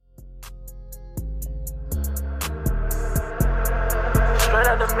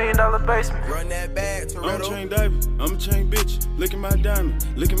Straight out the $1 million basement. Run that bag, Toretto. I'm a chain diver, I'm a chain bitch. Look at my diamond,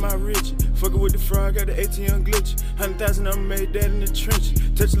 look at my rich. Fuckin' with the frog, got the ATM glitch. 100,000, I made that in the trench.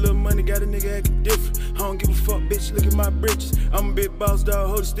 Touch a little money, got a nigga acting different. I don't give a fuck, bitch, look at my britches. I'm a big boss dog,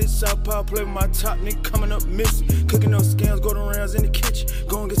 hold a stitch, southpaw, play with my top, nigga coming up missing. Cooking those scams, go to rounds in the kitchen.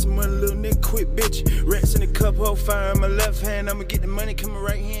 Go and get some money, little nigga, quit bitch. Rats in the cup, hold fire in my left hand. I'ma get the money, come my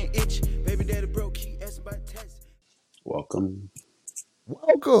right hand itch. Baby daddy broke, keep asking about tax. Welcome.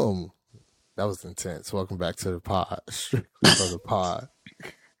 That was intense. Welcome back to the pod. Strictly for the pod.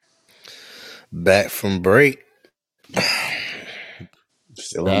 Back from break.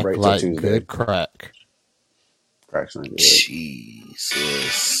 Still Back on break till like Tuesday. good crack. Crack's not good.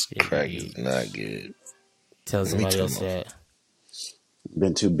 Jesus. Crack is not good. Tell somebody else that.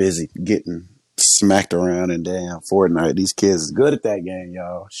 Been too busy getting smacked around in damn Fortnite. These kids is good at that game,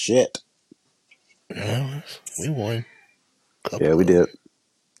 y'all. Shit. Well, we won. Yeah, we did.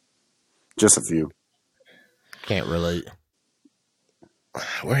 Just a few. Can't relate.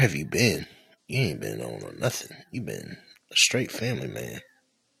 Where have you been? You ain't been on or nothing. You been a straight family man.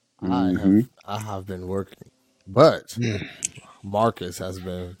 I have been working, but Marcus has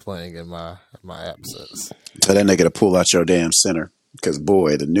been playing in my absence. Tell that nigga to pull out your damn center. Because,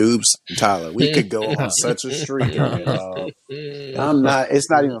 boy, the noobs, Tyler, we could go on such a streak. It's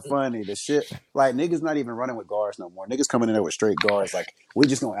not even funny. The shit, like, niggas not even running with guards no more. Niggas coming in there with straight guards. Like, we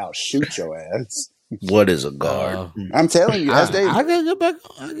just gonna outshoot your ass. What is a guard? I'm telling you, that's David. I gotta get back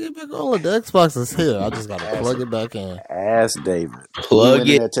on. The Xbox is here. I just gotta plug it back in. Ask David. Plug We went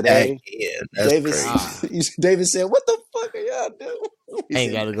in it there today. back in. That's David, crazy. David said, "What the fuck are y'all doing?"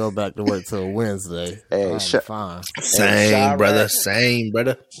 Ain't got to go back to work till Wednesday. Hey, fine. Same, brother. Same,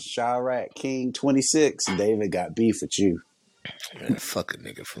 brother. Chirac King 26. David got beef with you. Man, fuck a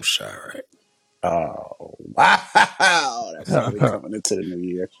nigga from Chirac. Oh, wow. That's how we coming into the new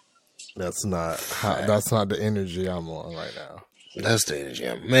year. That's not the energy I'm on right now. That's the energy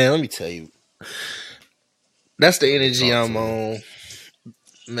man, let me tell you. That's the energy I'm on.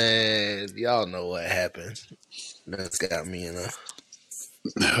 Man, y'all know what happened. That's got me in a...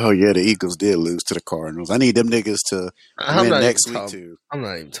 Oh, yeah, the Eagles did lose to the Cardinals. I need them niggas to win next week, too. I'm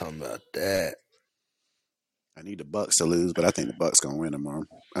not even talking about that. I need the Bucks to lose, but I think the Bucks going to win tomorrow.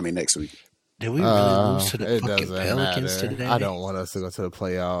 I mean, next week. Did we really lose to the it fucking doesn't Pelicans matter. today? I don't want us to go to the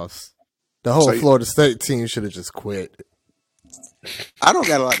playoffs. The whole Florida State team should have just quit. I don't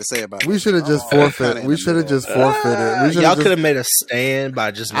got a lot to say about it. We should have just forfeited. We should have just forfeited. Y'all could have made a stand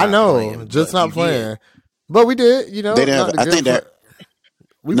by just not playing. Just not playing. But we did, you know. They didn't have, I think that...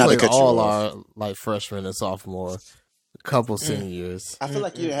 We played all our like freshmen and sophomore, a couple seniors. I feel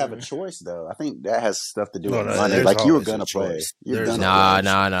like you didn't have a choice though. I think that has stuff to do with money. Like you were gonna play.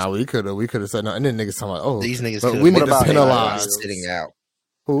 Nah. We could have said no. And then niggas talking about, these niggas. But we need to penalize sitting out.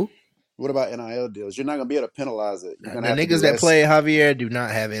 Who? What about NIL deals? You're not gonna be able to penalize it. The niggas that play Javier do not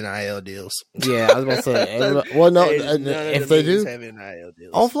have NIL deals. Yeah, I was gonna say. Well, no, if they do, have NIL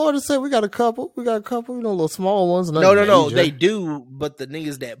deals. on Florida State, we got a couple. You know, little small ones. No, they do. But the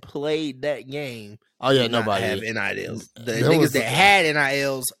niggas that played that game, nobody have NIL deals. The niggas that had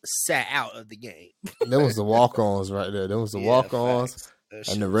NILs sat out of the game. There was the walk-ons right there. There was the walk-ons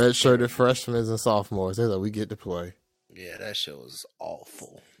and the red-shirted freshmen and sophomores. They're like, we get to play. Yeah, that show was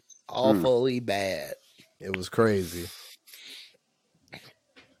awful. Awfully bad. It was crazy.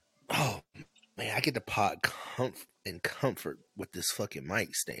 Oh man, I get the pod comfort with this fucking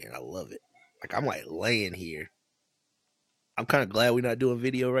mic stand. I love it. Like I'm like laying here. I'm kind of glad we're not doing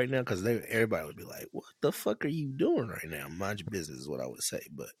video right now because everybody would be like, "What the fuck are you doing right now?" Mind your business is what I would say.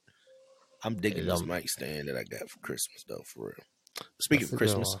 But I'm digging this mic stand that I got for Christmas though, for real. Speaking of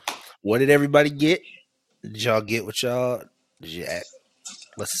Christmas, what did everybody get? Did y'all get what y'all? Did you act?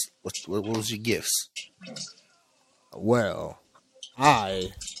 What was your gifts? Well, I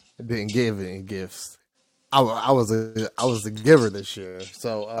didn't give any gifts. I was the giver this year.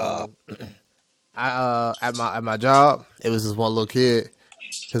 So I at my job, it was this one little kid.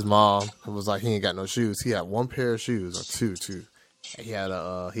 His mom was like, he ain't got no shoes. He had one pair of shoes or two. He had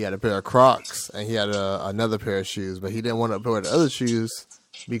a pair of Crocs and he had another pair of shoes, but he didn't want to wear the other shoes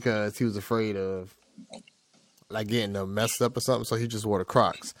because he was afraid of like getting them messed up or something, so he just wore the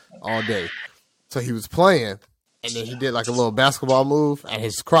Crocs all day. So he was playing, and then he did like a little basketball move, and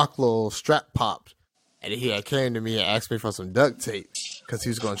his Croc little strap popped. And then he came to me and asked me for some duct tape because he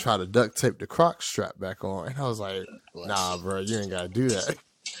was going to try to duct tape the Croc strap back on. And I was like, nah, bro, you ain't got to do that.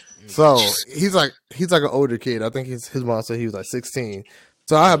 So he's like an older kid. I think his mom said he was like 16.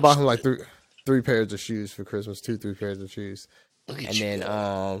 So I had bought him like three pairs of shoes for Christmas, 3 pairs of shoes. And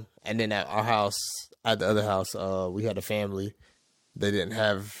then at our house, at the other house, we had a family, they didn't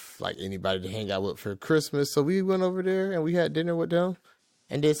have like anybody to hang out with for Christmas, so we went over there and we had dinner with them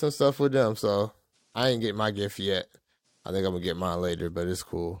and did some stuff with them. So I ain't get my gift yet. I think I'm gonna get mine later, but it's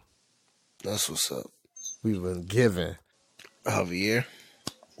cool. That's what's up. We've been giving. Javier,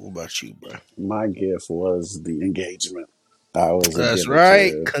 what about you, bro? My gift was the engagement. I was. That's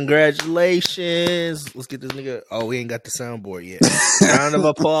right. Congratulations. Let's get this nigga. Oh, we ain't got the soundboard yet. Round of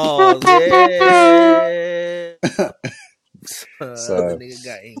applause. Yeah. So the nigga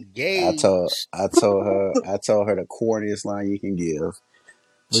got engaged. I told her the corniest line you can give.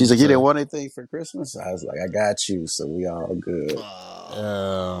 She's like, you didn't want anything for Christmas? I was like, I got you, so we all good.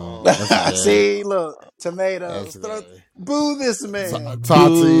 See, look, tomatoes. Boo this man.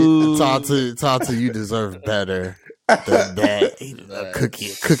 Tati, you deserve better than that. A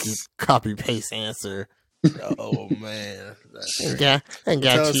cookie copy paste answer. Oh man, I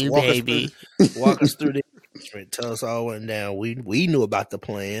got you, baby. Walk us through the engagement. Tell us all what went down. We knew about the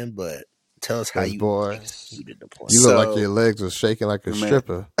plan, but tell us how you executed the plan. You look like your legs was shaking like a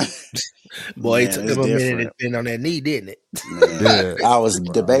stripper. Boy, it took him a minute to bend on that knee, didn't it? Yeah. I was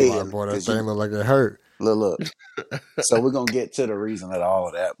debating. Boy, that thing looked like it hurt. Look. So we're gonna get to the reason of all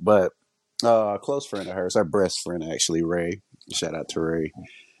of that, but a close friend of hers, our best friend actually, Ray. Shout out to Ray.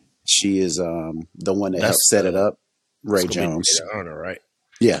 She is the one that helped set it up. Ray Jones. Be the honor, right?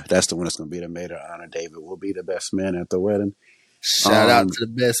 Yeah, that's the one that's gonna be the maid of honor. David will be the best man at the wedding. Shout out to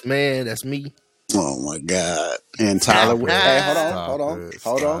the best man. That's me. Oh my God! And Tyler, hold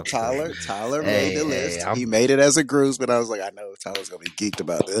on. Tyler made the list. He made it as a groomsman. I was like, I know Tyler's gonna be geeked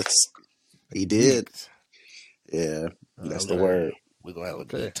about this. He did. Yeah, that's the word. We're gonna have a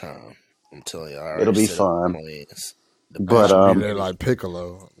good time. I'm telling you, it'll be fun. But be there like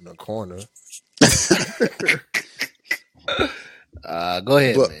Piccolo in the corner. Go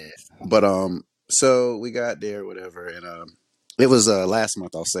ahead, man. But so we got there, whatever, and it was last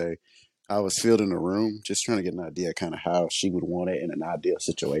month. I'll say. I was fielding a room, just trying to get an idea kind of how she would want it in an ideal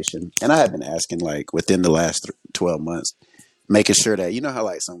situation. And I had been asking, like, within the last 12 months, making sure that, you know how,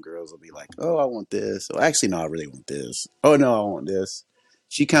 like, some girls will be like, oh, I want this. Or actually, no, I really want this. Oh, no, I want this.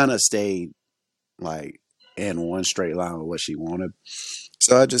 She kind of stayed, like, in one straight line with what she wanted.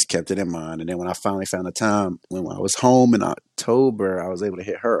 So I just kept it in mind. And then when I finally found the time, when I was home in October, I was able to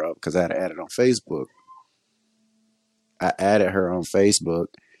hit her up because I had added on Facebook. I added her on Facebook.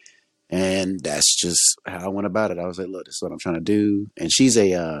 And that's just how I went about it. I was like, look, this is what I'm trying to do. And she's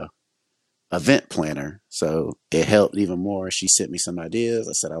a event planner. So it helped even more. She sent me some ideas.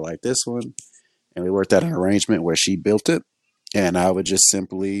 I said, I like this one. And we worked out an arrangement where she built it. And I would just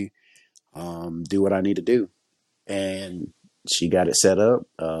simply do what I need to do. And she got it set up.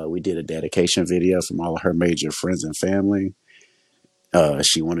 We did a dedication video from all of her major friends and family.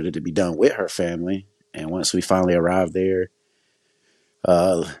 She wanted it to be done with her family. And once we finally arrived there,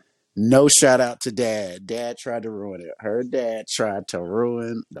 no shout out to Dad. Dad tried to ruin it. Her dad tried to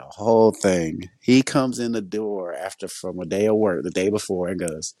ruin the whole thing. He comes in the door from a day of work, the day before, and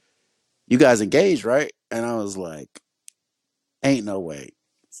goes, you guys engaged, right? And I was like, ain't no way.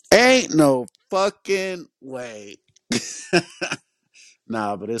 Ain't no fucking way.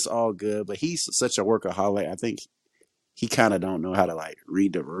 Nah, but it's all good. But he's such a workaholic. I think he kind of don't know how to, like,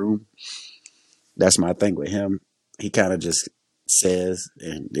 read the room. That's my thing with him. He kind of just says,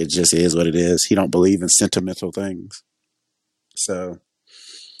 and it just is what it is. He don't believe in sentimental things. So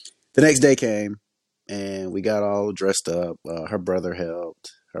the next day came and we got all dressed up. Her brother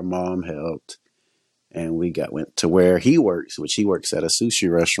helped, her mom helped, and we went to where he works, which he works at a sushi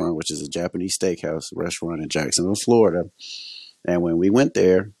restaurant, which is a Japanese steakhouse restaurant in Jacksonville, Florida. And when we went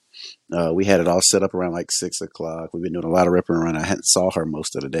there, we had it all set up around like 6 o'clock. We've been doing a lot of ripping around. I hadn't saw her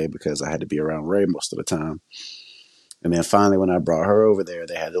most of the day because I had to be around Ray most of the time. And then finally, when I brought her over there,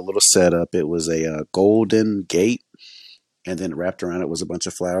 they had a little setup. It was a golden gate. And then wrapped around it was a bunch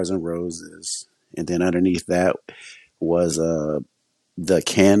of flowers and roses. And then underneath that was the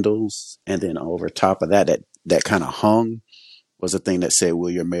candles. And then over top of that kind of hung was a thing that said,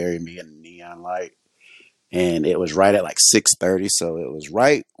 will you marry me, in a neon light. And it was right at like 6:30. So it was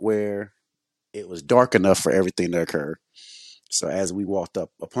right where it was dark enough for everything to occur. So as we walked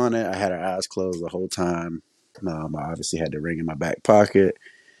up upon it, I had our eyes closed the whole time. I obviously had the ring in my back pocket.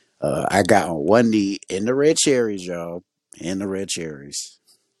 I got on one knee in the red cherries, y'all. In the red cherries.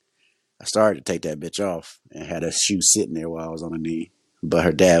 I started to take that bitch off and had a shoe sitting there while I was on the knee. But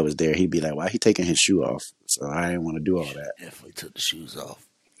her dad was there. He'd be like, why he taking his shoe off? So I didn't want to do all that. Definitely took the shoes off.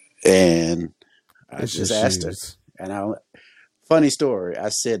 And I just asked her. And funny story. I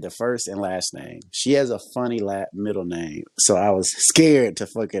said the first and last name. She has a funny middle name. So I was scared to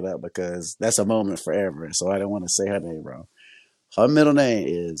fuck it up because that's a moment forever. So I didn't want to say her name wrong. Her middle name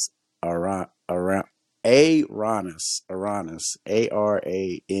is Aranus. Aranus.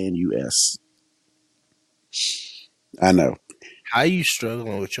 I know. How you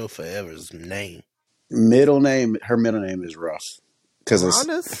struggling with your forever's name? Her middle name is Rough because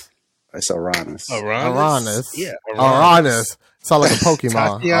Uranus? it's Aranus. Uranus. Yeah, Uranus. Sound like a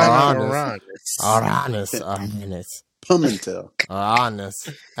Pokemon. Tatiana Uranus. Pimentel. Uranus.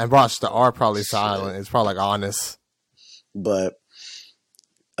 And watch, the R probably silent. It's probably like honest. But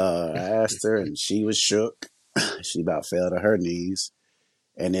I asked her and she was shook. She about fell to her knees.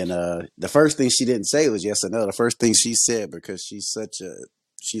 And then the first thing she didn't say was yes or no. The first thing she said, because she's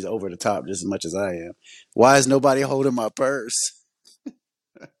over the top just as much as I am. Why is nobody holding my purse?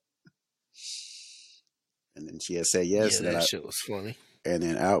 And then she had said yes. Yeah, that shit was funny. And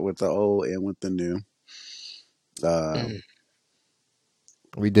then out with the old, in with the new.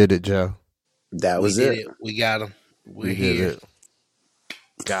 We did it, Joe. That was it. We got him. We did it.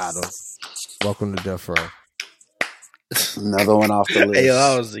 Got him. Welcome to Death Row. Another one off the list. Hey,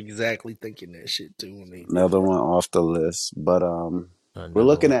 I was exactly thinking that shit too. Another one off the list. But we're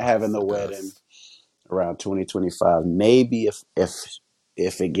looking at having the wedding around 2025. Maybe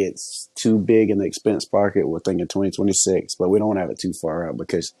if it gets too big in the expense pocket, we're thinking 2026. But we don't want to have it too far out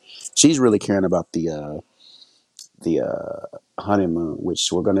because she's really caring about the honeymoon, which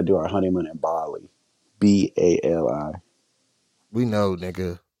we're going to do our honeymoon in Bali. Bali. We know,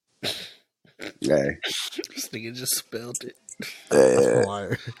 nigga. Hey. This nigga just spelled it.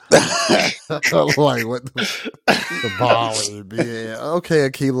 Like what the Bali? Yeah. Okay,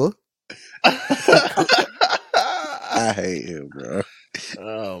 Aquila. I hate him, bro.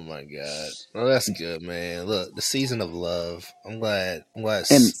 Oh my god. Well, that's good, man. Look, the season of love. I'm glad.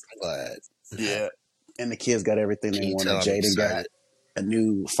 Yeah. And the kids got everything they wanted. Jaden got a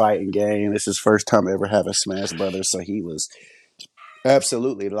new fighting game. This is his first time ever having Smash Brothers, so he was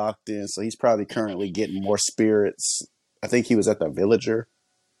absolutely locked in. So he's probably currently getting more spirits. I think he was at the Villager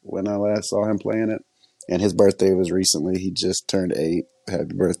when I last saw him playing it. And his birthday was recently. He just turned 8.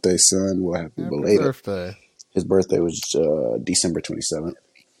 Happy birthday, son. We'll have to belated. Birthday. His birthday was December 27th.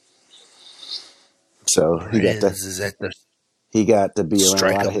 So he got to be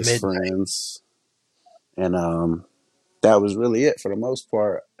around a lot of his friends. And that was really it for the most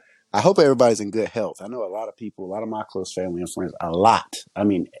part. I hope everybody's in good health. I know a lot of people, a lot of my close family and friends,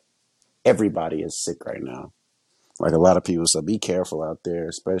 everybody is sick right now. Like a lot of people, so be careful out there,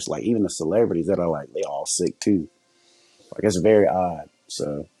 especially like even the celebrities that are like, they all sick too. Like it's very odd.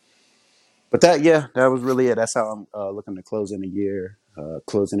 So, but that was really it. That's how I'm looking to close in the year with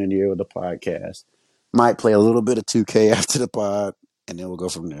the podcast. Might play a little bit of 2K after the pod, and then we'll go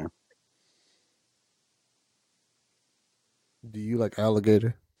from there. Do you like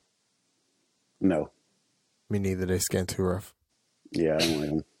alligator? No. Me neither. They skin too rough. Yeah, I don't like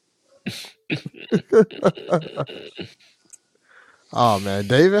them. Oh man,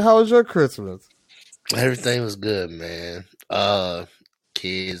 David, how was your Christmas? Everything was good, man.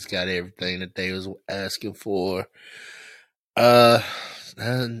 Kids got everything that they was asking for. That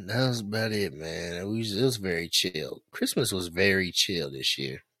was about it, man. It was very chill. Christmas was very chill this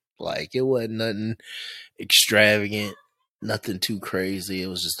year. Like it wasn't nothing extravagant, nothing too crazy. It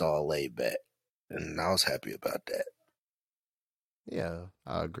was just all laid back, and I was happy about that. Yeah,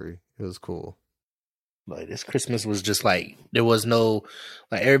 I agree. It was cool. Like this Christmas was just like there was no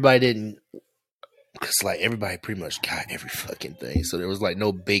like everybody didn't because like everybody pretty much got every fucking thing. So there was like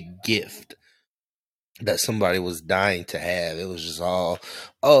no big gift that somebody was dying to have. It was just all,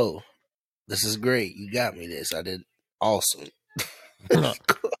 oh, this is great. You got me this. I did awesome.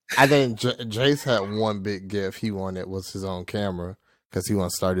 I think Jace had one big gift he wanted was his own camera because he wanted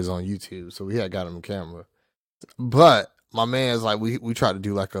to start his own YouTube. So we had got him a camera, but my man's like we tried to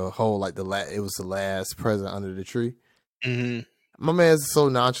do like a whole like it was the last present under the tree. Mm-hmm. My man's so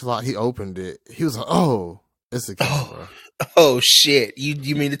nonchalant. He opened it. He was like, "Oh, it's a camera." Oh shit!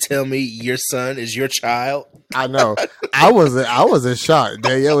 You mean to tell me your son is your child? I know. I was in shock.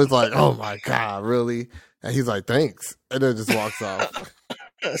 Danielle was like, "Oh my god, really?" And he's like, "Thanks," and then just walks off.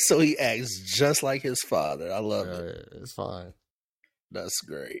 So he acts just like his father. I love it. It's fine. That's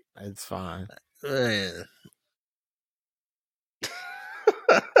great. It's fine, man.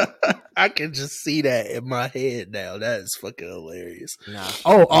 I can just see that in my head now. That is fucking hilarious. Nah.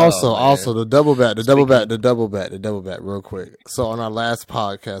 Oh, also the double back, real quick. So on our last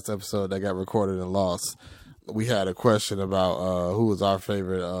podcast episode that got recorded and lost, we had a question about who was our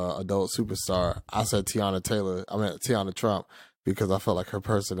favorite adult superstar. I said Tiana Trump because I felt like her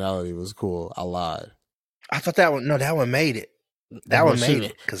personality was cool. I lied. I thought that one made it. That one But made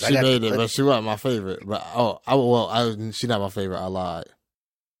it because I she got made the it, clip. but she wasn't my favorite. But she's not my favorite. I lied.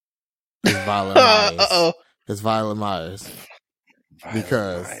 It's Violet Myers. Uh-oh. It's Violet Myers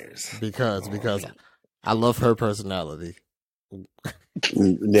because I love her personality.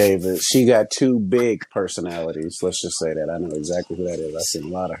 David, she got two big personalities. Let's just say that. I know exactly who that is. I've seen a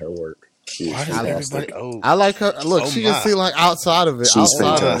lot of her work. She's Why does fantastic. everybody? Oh, I like her. Look, Oh she can my. see like outside of it. She's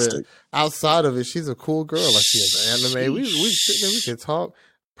fantastic. Outside of it, she's a cool girl. Like she's anime. We Sheesh. sit there, we can talk.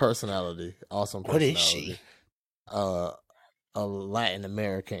 Personality, awesome What is personality. she? A Latin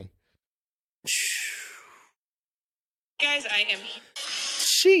American. Guys, I am.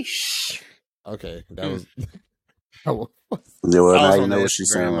 Sheesh. Okay, that was. Oh, Yeah, well, I now was you on know the what she Instagram,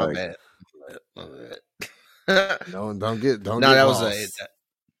 sound my like. bad. My bad. don't No, get that was lost.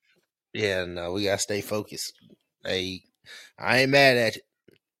 Yeah, no, we gotta stay focused. Hey, I ain't mad at it.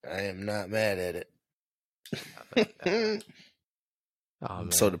 I am not mad at it. Oh,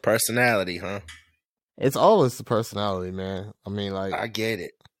 man. So the personality, huh? It's always the personality, man. I mean, like I get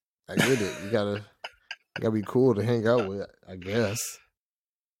it. I get it. You gotta be cool to hang out with, I guess.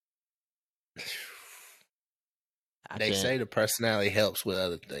 They say the personality helps with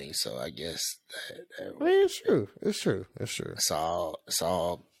other things, so I guess that I mean, it's true. It's true. it's all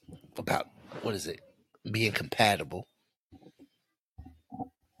about, what is it? Being compatible.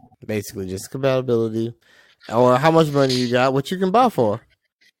 Basically, just compatibility, or how much money you got, what you can buy for.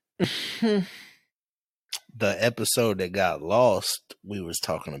 The episode that got lost, we was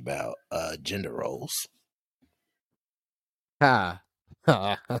talking about gender roles. Ha.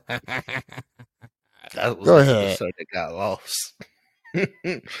 That was Go the ahead. episode that got lost.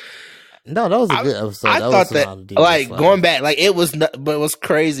 No, that was a good episode. I thought that, like, like going back, like, it was, but what's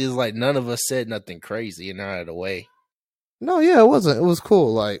crazy is, like, none of us said nothing crazy and out of the way. No, yeah, it wasn't. It was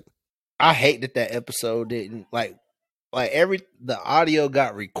cool. Like, I hate that episode didn't, the audio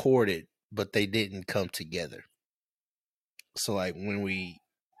got recorded, but they didn't come together. So, like, when we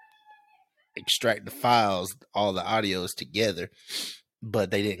extract the files, all the audio is together, but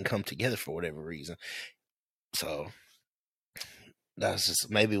they didn't come together for whatever reason. So, that's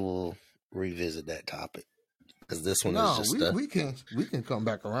just, maybe we'll revisit that topic, because this one is just we can come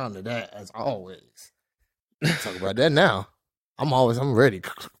back around to that as always. Talk about that now. I'm ready.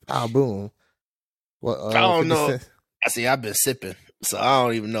 Ah, boom. What? I don't know. I see. I've been sipping, so I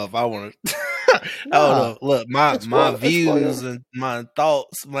don't even know if I want to. I don't know. Look, my views and my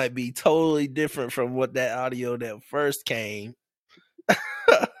thoughts might be totally different from what that audio that first came.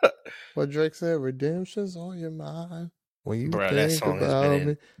 What Drake said, redemption's on your mind when you think that song about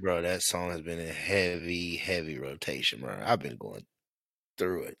me. That song has been in heavy rotation, bro. I've been going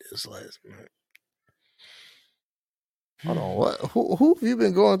through it this last month. Hold on, what? Who have you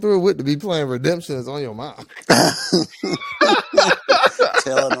been going through it with to be playing redemption is on your mind?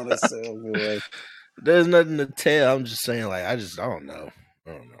 Telling on herself, boy. There's nothing to tell. I'm just saying, like, I don't know.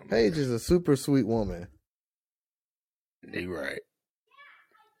 Paige is a super sweet woman. You're right.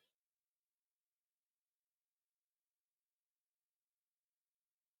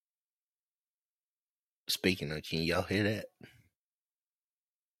 Speaking of, can y'all hear that?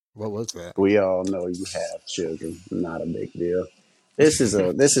 What was that? We all know you have children. Not a big deal. This is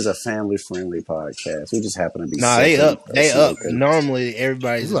a family friendly podcast. We just happen to be. Nah, they up. Normally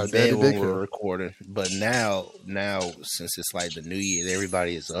everybody's like in bed when we're Daycare. recording, but now since it's like the new year,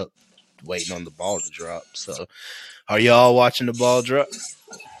 everybody is up waiting on the ball to drop. So, are y'all watching the ball drop?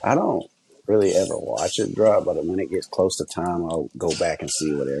 I don't really ever watch it drop, but when it gets close to time, I'll go back and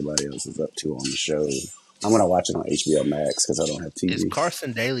see what everybody else is up to on the show. I'm gonna watch it on HBO Max because I don't have TV. Is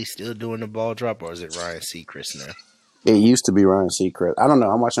Carson Daly still doing the ball drop, or is it Ryan Seacrest now? It used to be Ryan Seacrest. I don't know.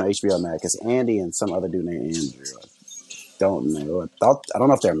 I'm watching on HBO Max. It's Andy and some other dude named Andrew. I don't know. I don't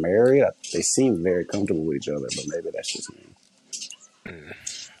know if they're married. They seem very comfortable with each other, but maybe that's just me.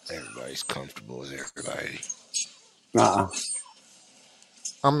 Everybody's comfortable with everybody.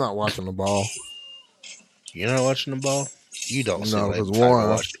 I'm not watching the ball. You're not watching the ball? You don't seem like because the type to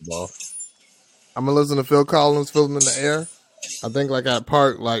watch the ball. I'm gonna listen to Phil Collins, Fill 'Em in the Air. I think like at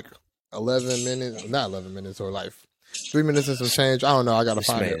park like 11 minutes, not 11 minutes, or like 3 minutes and some change. I don't know. I gotta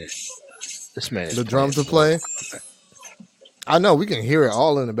find it. This man. The drum to play. I know we can hear it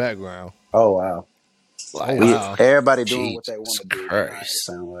all in the background. Oh wow! Wow. Everybody doing what they want to do. Christ.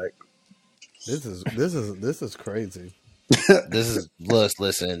 Sound like This is crazy.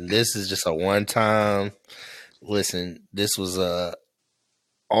 Listen, this is just a one time. Listen, this was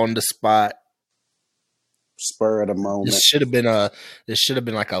on the spot, spur of the moment. This should have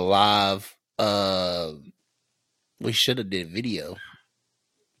been like a live. We should have did video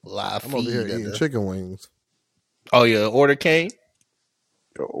live. I'm over here eating chicken wings. Oh, your order came?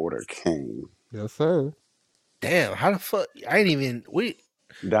 Your order came. Yes, sir. Damn, how the fuck? I ain't even.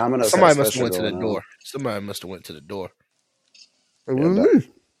 Domino's had a Somebody must have special went to the going on. door. Somebody must have went to the door. It Yeah, was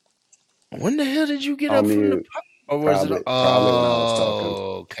me. When the hell did you get on up from the? mute. Or was it? Probably when I was talking.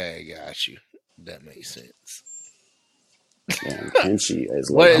 Okay, got you. That makes sense. Damn, Pinchy is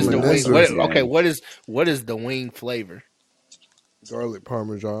What like is I'm a the wing? ninja. Okay, what is the wing flavor? Garlic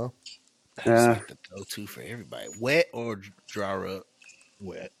parmesan. That's like the go-to for everybody. Wet or dry rub?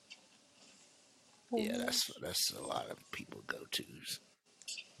 Wet. Yeah, that's a lot of people go-tos.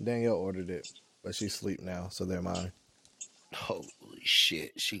 Danielle ordered it, but she's asleep now, so they're mine. Holy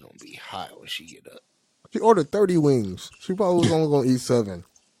shit, she gonna be hot when she get up. She ordered 30 wings. She probably was only going to eat 7.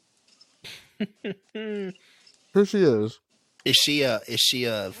 Here she is. Is she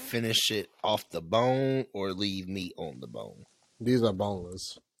finish it off the bone or leave meat on the bone? These are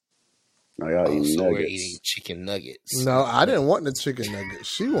boneless. No, y'all eating So nuggets. we're eating chicken nuggets. No, I didn't want the chicken nuggets.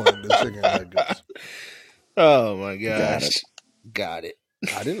 She wanted the chicken nuggets. Oh my gosh. Got it.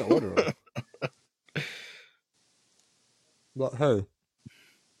 I didn't order them. But hey,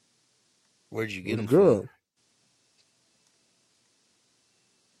 Where'd you get them good. from?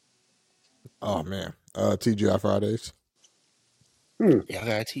 Oh man, TGI Fridays. Y'all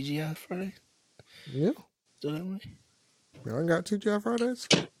got TGI Friday? Yeah, Still that way? y'all got TGI Fridays.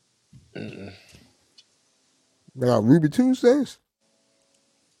 Mm-mm. They got Ruby Tuesdays.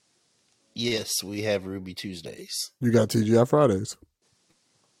 Yes, we have Ruby Tuesdays. You got TGI Fridays.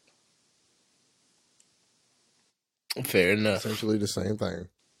 Fair enough. Essentially the same thing.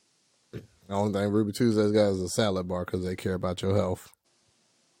 The only thing Ruby Tuesdays got is a salad bar because they care about your health.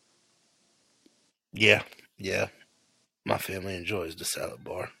 Yeah. My family enjoys the salad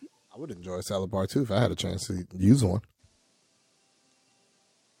bar. I would enjoy a salad bar too if I had a chance to use one.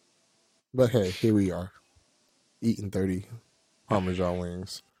 But hey, here we are, eating 30 Parmesan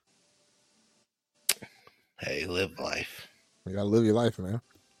wings. Hey, live life. You gotta live your life, man.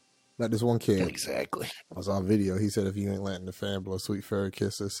 Like this one kid. Exactly. I saw a video. He said if you ain't letting the fan blow sweet fairy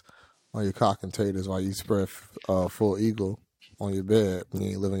kisses on your cock and taters while you spread full eagle on your bed, you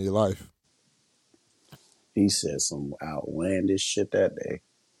ain't living your life. He said some outlandish shit that day.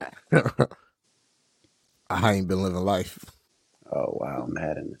 I ain't been living life. Oh wow,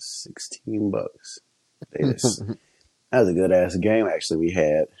 Madden is $16. That was a good ass game actually we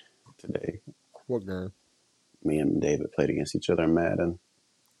had today. What game? Me and David played against each other in Madden.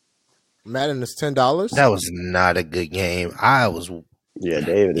 Madden is $10. That was not a good game. I was. Yeah,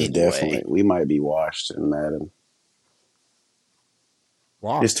 David is Anyway. definitely. We might be washed in Madden.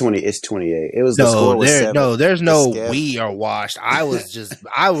 Wow. It's 20. It's 28. It was the score was 7. There's no Skev- we are washed. I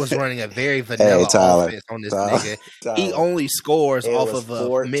was running a very vanilla Tyler, offense on this nigga. He Tyler. only scores It off was of a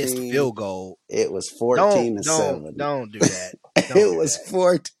 14. missed field goal. It was 14-7. Don't do that. It was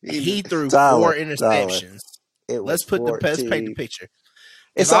 14. He threw Tyler, 4 interceptions. It was Let's put 14. let's paint the picture.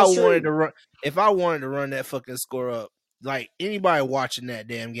 It's If I so wanted true. to run that fucking score up, like anybody watching that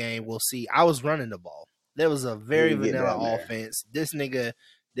damn game will see, I was running the ball. There was a very You get vanilla down there. offense. This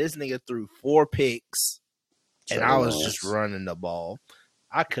nigga threw 4 picks, and I was just running the ball.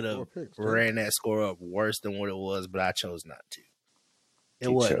 I could have ran that score up worse than what it was, but I chose not to.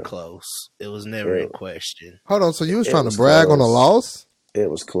 It wasn't close. It was never in question. Hold on, so you was trying to brag on a loss? It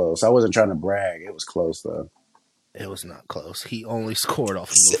was close. I wasn't trying to brag. It was close though. It was not close. He only scored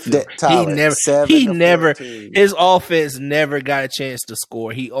off of a Tyler, field. He never his offense never got a chance to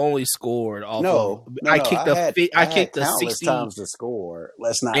score. He only scored off of I kicked the 60 times to score.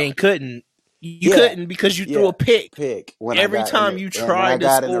 Let's not and couldn't. You couldn't because you threw a pick. When every time you tried to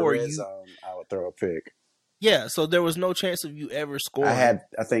score, I would throw a pick. Yeah, so there was no chance of you ever scoring. I had,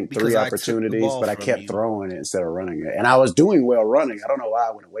 I think, 3 opportunities, but I kept throwing it instead of running it. And I was doing well running. I don't know why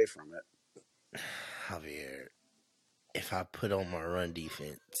I went away from it. Javier, if I put on my run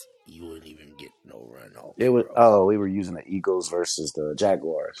defense, you wouldn't even get no run off. It was we were using the Eagles versus the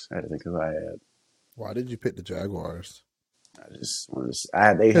Jaguars. I think because I had. Why did you pick the Jaguars? I just wanted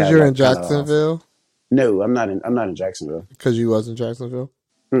to. Because you're in Jacksonville. No, I'm not in Jacksonville. Because you was in Jacksonville.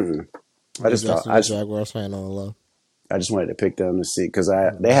 I just thought Jaguars fan on the low. I just wanted to pick them to see because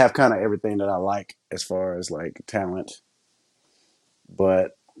they have kind of everything that I like as far as like talent,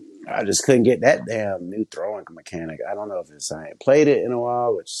 but I just couldn't get that damn new throwing mechanic. I don't know if it's I ain't played it in a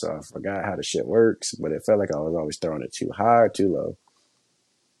while, which so I forgot how the shit works. But it felt like I was always throwing it too high or too low.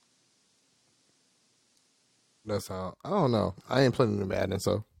 That's how I don't know. I ain't playing the Madden,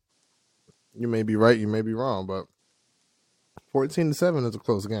 so you may be right, you may be wrong, but 14-7 is a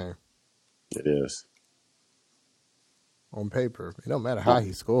close game. It is. On paper. It don't matter how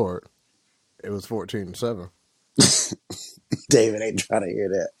he scored. It was 14-7. David ain't trying to hear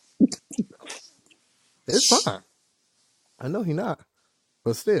that. It's fine. I know he not,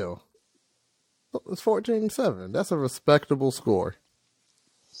 but still, it's 14-7. That's a respectable score.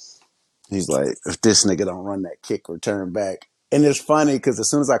 He's like, if this nigga don't run that kick return back. And it's funny because as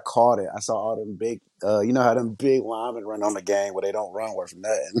soon as I caught it, I saw all them big, you know how them big linemen run on the game where they don't run worth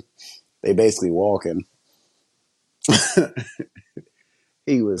nothing. They basically walking.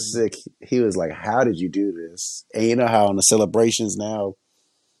 He was sick. He was like, how did you do this? And you know how in the celebrations now,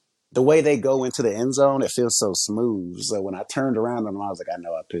 the way they go into the end zone, it feels so smooth. So when I turned around on him, I was like, I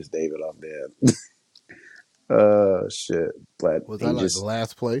know I pissed David off there. Shit. But Was that like the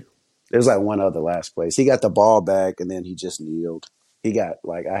last play? It was like one other last place. He got the ball back and then he just kneeled. He got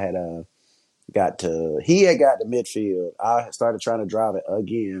like he had got to midfield. I started trying to drive it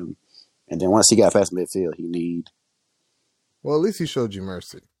again. And then once he got past midfield, he kneed. Well, at least he showed you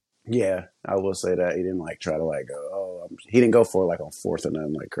mercy. Yeah, I will say that. He didn't like try to like go, he didn't go for it like on fourth or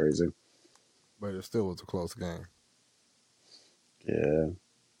nothing like crazy. But it still was a close game. Yeah.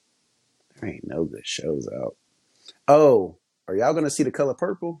 There ain't no good shows out. Oh, are y'all going to see The Color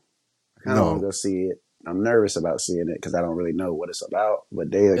Purple? I kind of want to go see it. I'm nervous about seeing it because I don't really know what it's about.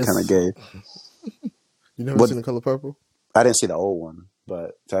 But they kind of gave. You never seen The Color Purple? I didn't see the old one,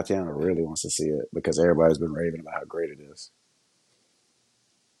 but Tatiana really wants to see it because everybody's been raving about how great it is.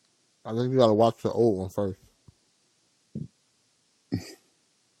 I think you got to watch the old one first.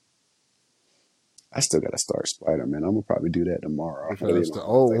 I still got to start Spider-Man. I'm going to probably do that tomorrow. Because the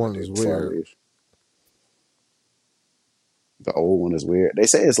old one is weird. The old one is weird. They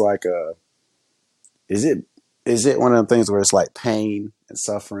say it's like is it one of them things where it's like pain and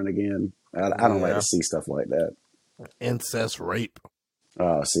suffering again? I don't like to see stuff like that. Incest, rape.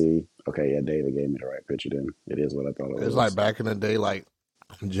 Oh, see. Okay, yeah, David gave me the right picture then. It is what I thought it was. It's like back in the day, like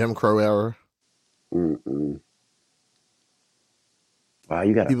Jim Crow era. Mm-mm. Wow,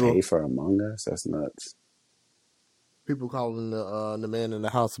 you got to pay for Among Us? That's nuts. People calling the man in the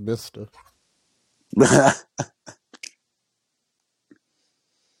house Mister.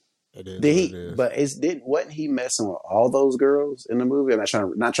 It is. But wasn't he messing with all those girls in the movie? I'm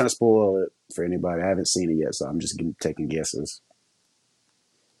not trying to spoil it for anybody. I haven't seen it yet, so I'm just taking guesses.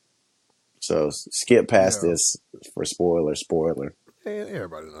 So skip past this for spoiler. Man,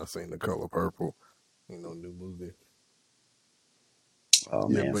 everybody not seen The Color Purple. Ain't no new movie. Oh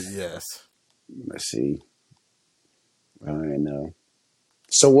man, but yes. Let's see. I don't know.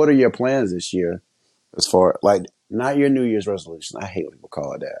 So, what are your plans this year? As far like not your New Year's resolution. I hate when people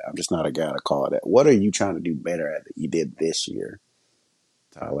call it that. I'm just not a guy to call it that. What are you trying to do better at that you did this year,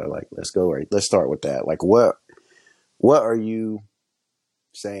 Tyler? Like, let's start with that. Like, what are you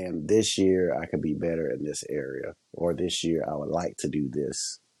saying this year I could be better in this area, or this year I would like to do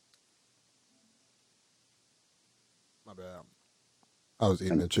this? My bad. I was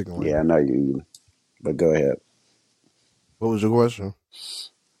eating a chicken wing. Yeah, I know you eating, but go ahead. What was your question?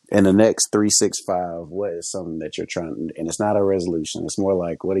 In the next 365, what is something that you're trying, and it's not a resolution, it's more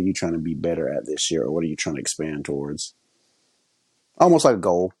like, what are you trying to be better at this year, or what are you trying to expand towards? Almost like a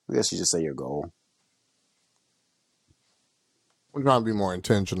goal. I guess you just say your goal. We're trying to be more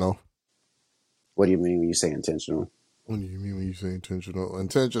intentional. What do you mean when you say intentional? What do you mean when you say intentional?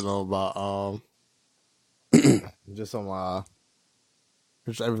 Intentional about just on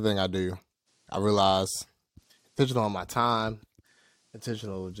just everything I do. I realize intentional on my time,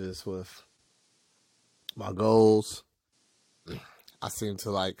 intentional just with my goals. I seem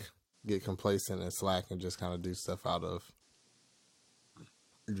to like get complacent and slack and just kind of do stuff out of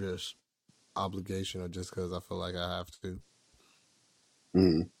just obligation or just because I feel like I have to.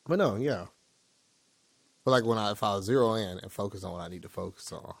 Mm-hmm. But no, yeah. But like if I zero in and focus on what I need to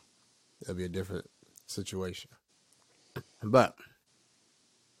focus on, it'll be a different situation. But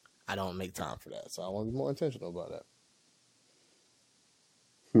I don't make time for that, so I want to be more intentional about that.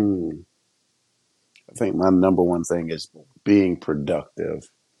 I think my number one thing is being productive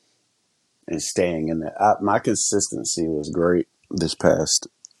and staying in that. My consistency was great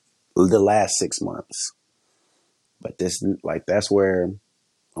the last 6 months. But that's where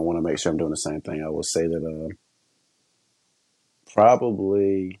I want to make sure I'm doing the same thing. I will say that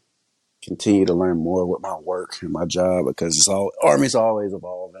probably continue to learn more with my work and my job because Army's always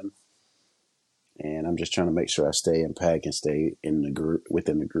evolving. And I'm just trying to make sure I stay in pack and stay in the group,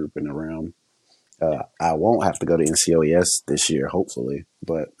 within the group and around. I won't have to go to NCOES this year, hopefully.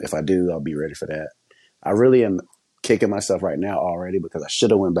 But if I do, I'll be ready for that. I really am kicking myself right now already because I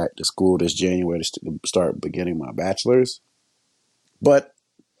should have went back to school this January to start beginning my bachelor's. But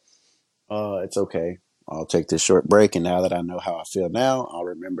it's okay. I'll take this short break, and now that I know how I feel now, I'll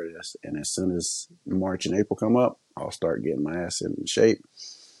remember this. And as soon as March and April come up, I'll start getting my ass in shape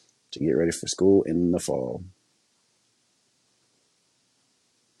to get ready for school in the fall.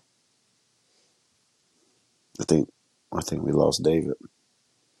 I think we lost David.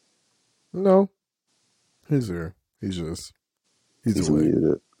 No, he's here. He's away.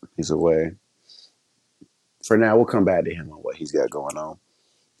 Muted. He's away. For now, we'll come back to him on what he's got going on.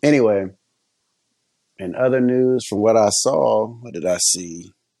 Anyway, in other news, from what I saw, what did I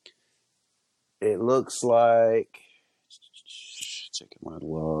see? It looks like checking my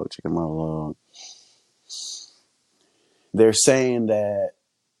log. They're saying that,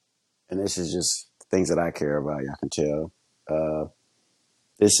 and this is just things that I care about. Y'all can tell.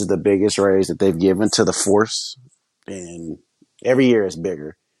 This is the biggest raise that they've given to the force, and every year it's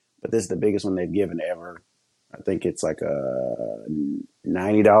bigger, but this is the biggest one they've given ever. I think it's like a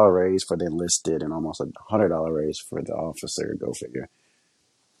 $90 raise for the enlisted and almost a $100 raise for the officer. Go figure.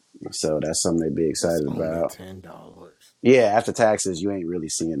 So that's something they'd be excited about. $10. Yeah, after taxes, you ain't really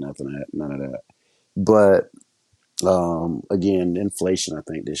seeing none of that. But again, inflation, I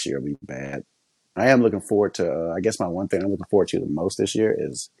think this year will be bad. I am looking forward to. I guess my one thing I'm looking forward to the most this year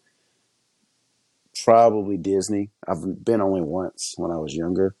is probably Disney. I've been only once when I was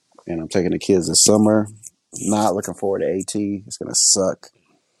younger, and I'm taking the kids this summer. Not looking forward to AT. It's gonna suck,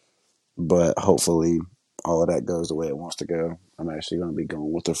 but hopefully all of that goes the way it wants to go. I'm actually gonna be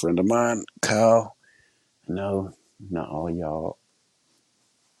going with a friend of mine, Kyle. No, not all y'all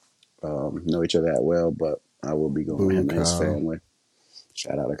know each other that well, but I will be going with him and his family.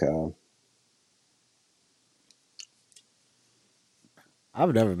 Shout out to Kyle.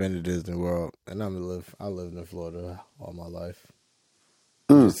 I've never been to Disney World, and I lived in Florida all my life.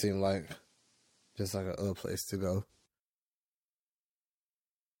 It just seemed like just like a other place to go.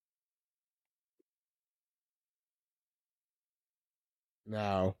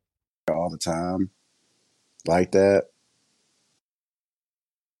 Now, all the time, like that.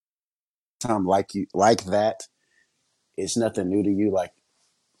 Time like that. It's nothing new to you. Like,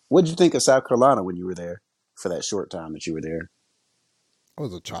 what did you think of South Carolina when you were there for that short time that you were there? I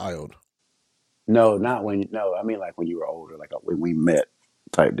was a child. No, not when. No, I mean like when you were older, like when we met,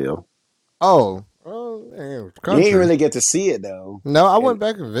 type deal. Oh, man, you didn't really get to see it though. No, I went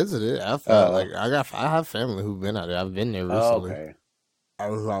back and visited. I felt I have family who've been out there. I've been there recently. Okay. I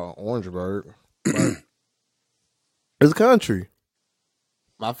was out in Orangeburg. It's a country.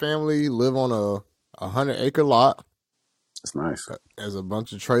 My family live on a 100-acre lot. It's nice. There's a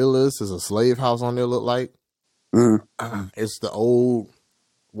bunch of trailers. There's a slave house on there. Look like it's the old.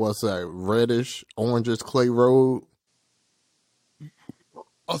 What's that? Reddish, orangish clay road.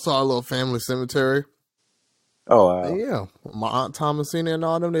 I saw a little family cemetery. Oh, wow. And yeah. My Aunt Thomasina and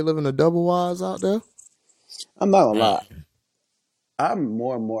all them, they live in the double wides out there. I'm not gonna lie. I'm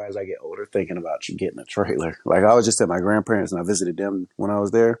more and more as I get older thinking about you getting a trailer. Like I was just at my grandparents and I visited them when I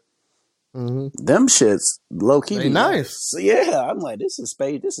was there. Mm-hmm. Them shits low key be nice. So yeah, I'm like, this is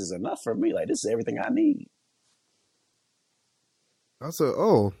space. This is enough for me. Like this is everything I need. I said,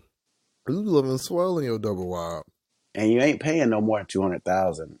 "Oh, you living swell in your double wide, and you ain't paying no more than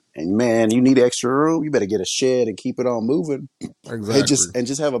 $200,000. And man, you need extra room. You better get a shed and keep it on moving. Exactly, and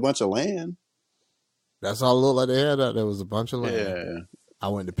just have a bunch of land. That's all it looked like they had out there was a bunch of land. Yeah, I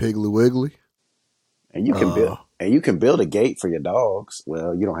went to Piggly Wiggly, and you can build a gate for your dogs.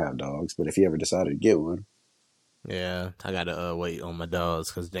 Well, you don't have dogs, but if you ever decided to get one, yeah, I gotta wait on my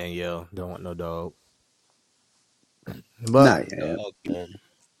dogs because Danielle don't want no dog. But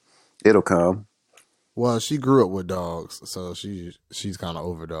it'll come. Well, she grew up with dogs, so she's kind of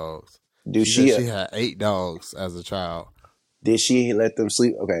over dogs. She had 8 dogs as a child. Did she let them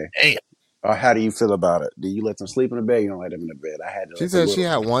sleep? Okay. Damn. Or how do you feel about it? Do you let them sleep in the bed? You don't let them in the bed. She said she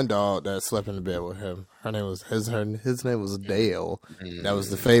had one dog that slept in the bed with him. Her name was his name was Dale. That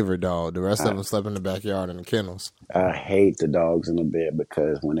was the favorite dog. The rest of them slept in the backyard in the kennels. I hate the dogs in the bed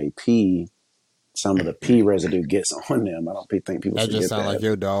because when they pee, some of the pee residue gets on them. I don't think people that should just get sound that. like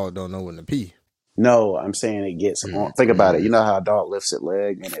your dog don't know when to pee. No, I'm saying it gets on. Think about it. You know how a dog lifts its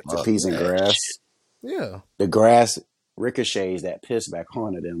leg and if it pees in grass? Yeah. The grass ricochets that piss back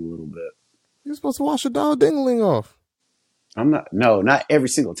onto them a little bit. You're supposed to wash your dog dingling off. Not every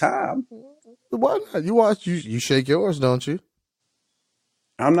single time. Why not? You shake yours, don't you?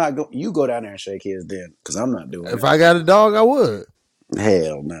 I'm not going. You go down there and shake his then, because I'm not doing it. If I got a dog, I would.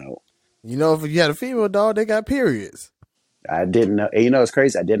 Hell no. You know, if you had a female dog, they got periods. I didn't know. You know, it's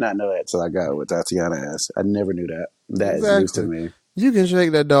crazy. I did not know that until I got what Tatiana asked. I never knew that. That is news to me. You can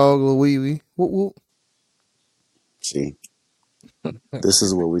shake that dog, little wee wee. Whoop whoop. See, This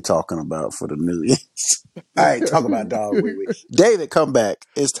is what we're talking about for the New Year. All right, talk about dog wee wee. David, come back.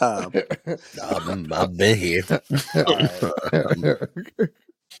 It's time. I've been here. All right.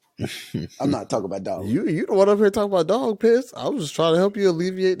 I'm not talking about dog. You the one up here talking about dog piss. I was just trying to help you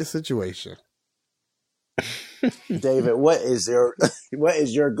alleviate the situation. David, what is your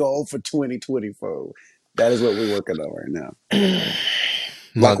goal for 2024? That is what we're working on right now.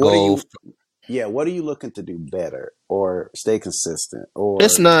 My goal. What are you looking to do better or stay consistent? Or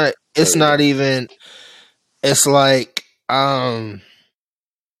It's not even. It's like I'm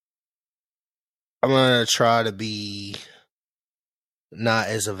gonna try to be not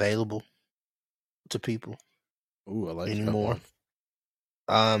as available to people. Ooh, I like anymore.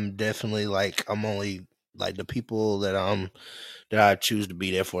 I'm definitely like I'm only like the people that I choose to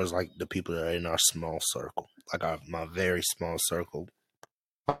be there for is like the people that are in our small circle, like my very small circle.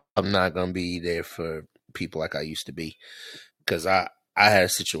 I'm not gonna be there for people like I used to be because I had a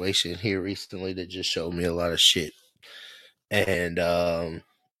situation here recently that just showed me a lot of shit, and I'm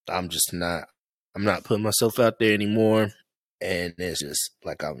not putting myself out there anymore, and it's just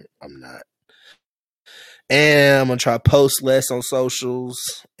like I'm not. And I'm gonna try to post less on socials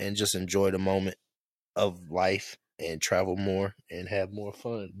and just enjoy the moment of life and travel more and have more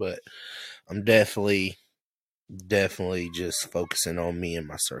fun. But I'm definitely just focusing on me and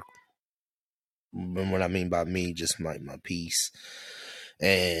my circle. And what I mean by me, just like my peace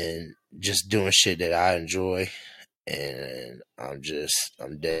and just doing shit that I enjoy. And I'm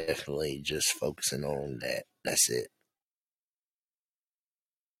definitely just focusing on that. That's it.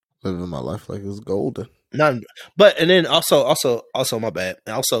 Living my life like it's golden. And then also my bad.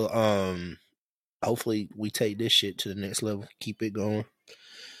 Also, hopefully we take this shit to the next level. Keep it going.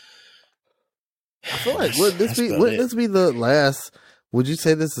 I feel like wouldn't this be the last? Would you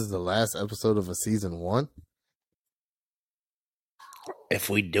say this is the last episode of a season 1? If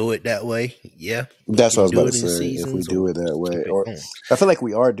we do it that way, yeah. That's what I was about to say. If we do it that way, or I feel like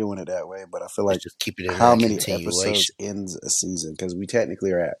we are doing it that way, but I feel like just keep it in how many episodes ends a season? Because we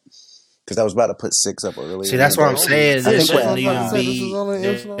technically are at. Because I was about to put 6 up earlier. See, that's what I'm saying. It shouldn't even be.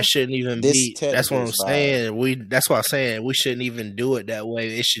 It shouldn't even be. That's what I'm saying. That's what I'm saying. We shouldn't even do it that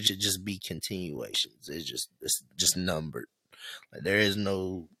way. It should just be continuations. It's just numbered. Like there is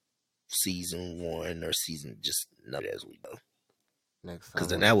no season 1 or season just numbered as we go. Because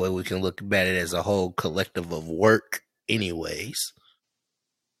then that way we can look at it as a whole collective of work, anyways.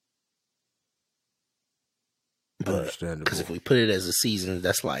 But because if we put it as a season,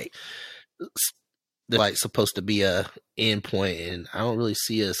 that's like supposed to be a end point, and I don't really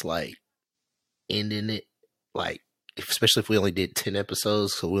see us like ending it. Like, especially if we only did 10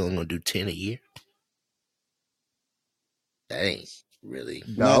 episodes, so we're only gonna do 10 a year. That ain't really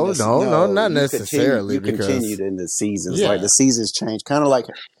no, not necessarily. You continued in the seasons, like the seasons change, kind of like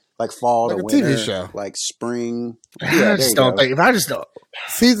fall like to a winter, TV show, like spring. I just don't think. If I just don't.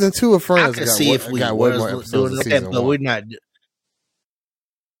 Season 2 of Friends I can see if we got way more episodes doing that, but we're not.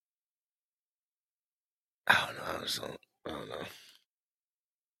 I don't know.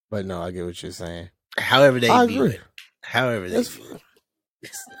 But no, I get what you're saying. However they view it. However they view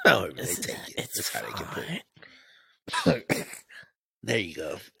it. However they take it. That's how they can put it. There you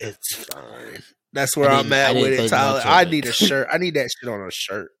go. It's fine. That's where I'm at with it, Tyler. I need a shirt. I need that shit on a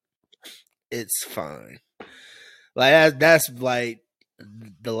shirt. It's fine. Like that's like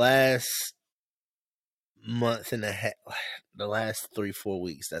the last month and a half, the last 3-4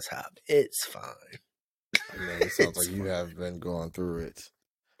 weeks. That's how it's fine. I mean, it sounds like you have been going through it.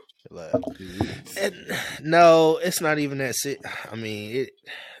 No, it's not even that. I mean,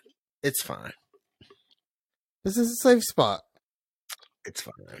 it's fine. This is a safe spot. It's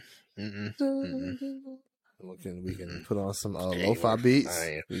fine. We can put on some lo-fi beats.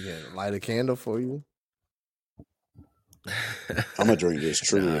 We can light a candle for you. I'm gonna drink this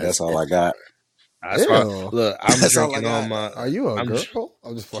truly. That's all I got. Look, I'm drinking on my. Are you a girl?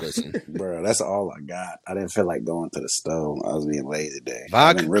 I'm just fucking, bro. That's all I got. I didn't feel like going to the stove. I was being lazy today.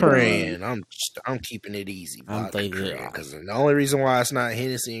 Vodka cran. I'm keeping it easy. Vodka cran, because the only reason why it's not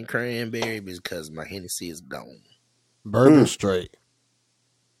Hennessy and cranberry is because my Hennessy is gone. Bourbon straight.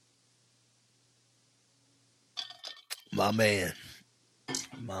 My man.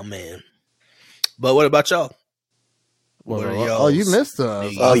 But what about y'all? You missed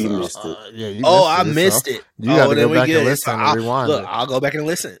us. You missed it. Yeah, you I missed it. You got to go back and listen and rewind. Look, I'll go back and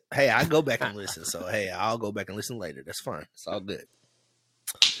listen. Hey, I go back and listen. So hey, I'll go back and listen later. That's fine. It's all good.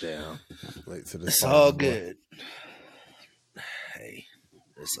 Damn. Late to this. It's all good. Hey,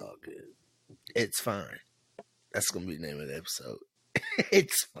 it's all good. It's fine. That's gonna be the name of the episode.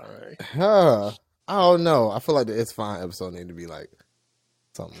 It's fine. I don't know. I feel like the It's Fine episode need to be like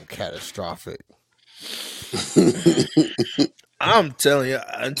something catastrophic. I'm telling you,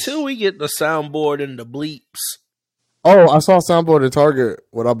 until we get the soundboard and the bleeps. Oh, I saw a soundboard at Target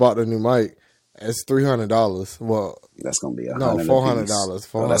when I bought the new mic. It's $300. Well, That's gonna be $400.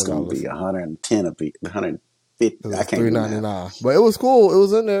 $400. That's gonna be $110 a piece. $150. I can't $399. But it was cool. It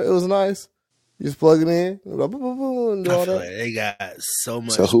was in there. It was nice. You just plug it in, and do all I feel that. like they got so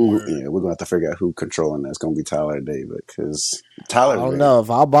much. So who? more. Yeah, we're gonna have to figure out who controlling that. It's gonna be Tyler or David because Tyler. I don't know if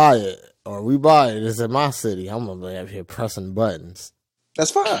I buy it or we buy it. It's in my city. I'm gonna be up here pressing buttons.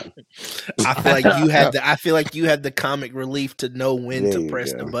 That's fine. I feel like you had the. I feel like you had the comic relief to know when There to you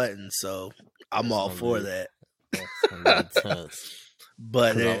press go. the button. So I'm all for that. That's gonna be intense.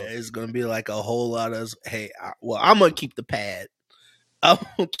 But it's gonna be like a whole lot of. Hey, I'm gonna keep the pad. I'm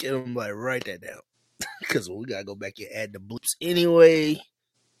gonna get them like write that down because we gotta go back and add the bleeps anyway.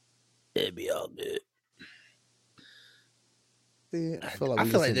 It'd be all good. Yeah, I feel I like,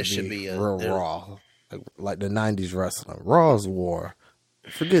 feel like there should be a real raw, like the '90s wrestling. Raw's war.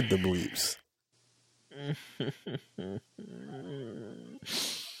 Forget the bleeps.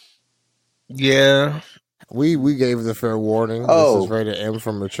 Yeah, We gave the fair warning. Oh. This is rated M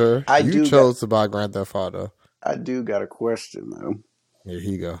for mature. I You do chose to buy Grand Theft Auto. I do got a question though. Here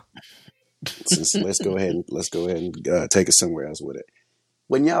you go. Since let's go ahead and take it somewhere else with it.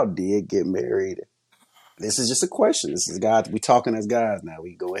 When y'all did get married, this is just a question. This is guys. We talking as guys now.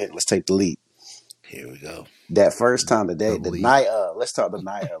 We go ahead. Let's take the lead. here we go. That first time, the lead. night. Let's talk the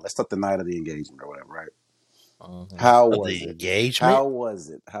night. Let's talk the night of the engagement or whatever. Right? Uh-huh. How Of was the it? engagement? How was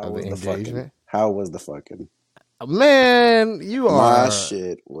it? How Of was the the fucking? engagement? How was the fucking? Man, you My are.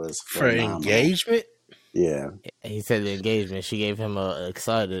 shit was For phenomenal. engagement? Yeah, He said the engagement. She gave him a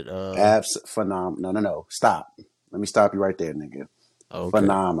excited. phenomenal. No. Stop. Let me stop you right there, nigga. Okay.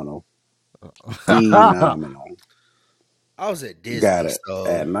 Phenomenal. Phenomenal. I was at Disney. Got it So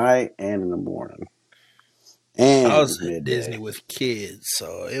at night and in the morning. And I was at midday. Disney with kids,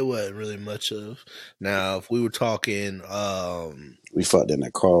 so it wasn't really much of. Now, if we were talking, We fucked in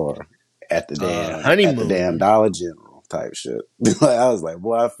the car at the damn honeymoon. at the damn Dollar General type shit. I was like,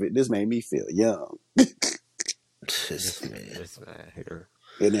 boy, this made me feel young. this man, This man here.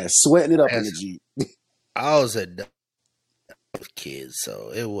 And they're sweating it up in the Jeep. I was at with kids,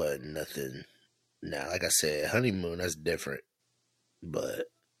 so it wasn't nothing. Now, like I said, honeymoon that's different, but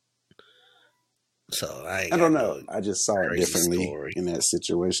so I don't know. I just saw it crazy differently story. in that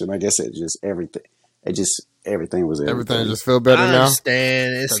situation. I guess everything was everything. Everything just feel better I now.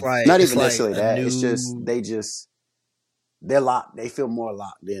 understand. It's like Not it's even like necessarily a that. new- It's they're locked. They feel more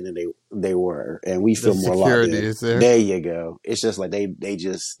locked in than they were, and we feel The more locked security in. is there. There you go. It's just like they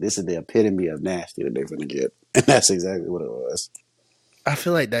just this is the epitome of nasty that they're gonna get, and that's exactly what it was. I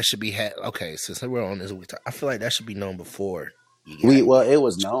feel like that should be okay. Since we're on this, I feel like that should be known before. You got It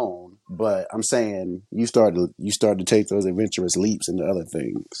was known, but I'm saying you started to take those adventurous leaps into other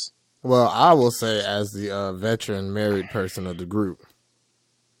things. Well, I will say, as the veteran married person of the group,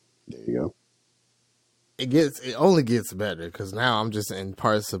 There you go. it only gets better because now I'm just in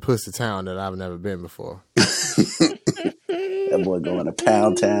parts of Pussy Town that I've never been before. That boy going to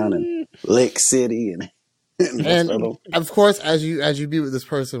Pound Town and Lick City And of course, as you be with this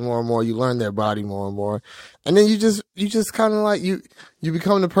person more and more, you learn their body more and more, and then you just kind of like you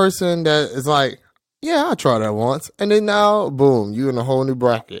become the person that is like, yeah, I tried that once, and then now, boom, you in a whole new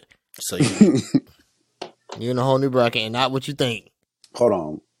bracket. So You in a whole new bracket, and not what you think. Hold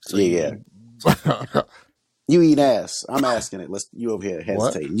on. So yeah. You eat ass. I'm asking it. You over here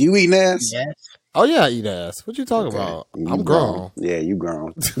hesitating. You eating ass? yes. Oh yeah, I eat ass. What you talking about? You I'm grown. Yeah, you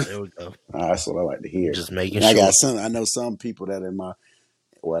grown. There we go. That's what I like to hear. Just making And sure. I know some people that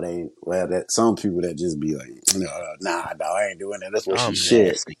some people that just be like, nah, dog, I ain't doing that. That's what I'm she shit.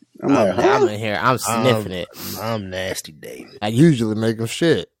 nasty. I'm like, huh? I'm in here. I'm sniffing it. I'm nasty, David. I usually make them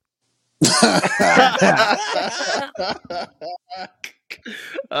shit.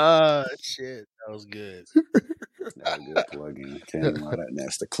 Oh shit, that was good. That was a good plug-in. Came out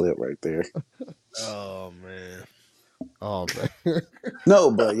that's the clip right there. Oh man. Oh man.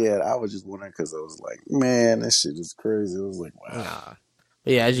 No, but yeah, I was just wondering because I was like, man, that shit is crazy. I was like, wow. Nah.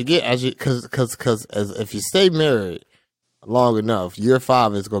 But yeah, because if you stay married long enough, year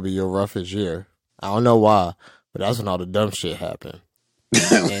 5 is gonna be your roughest year. I don't know why, but that's when all the dumb shit happened.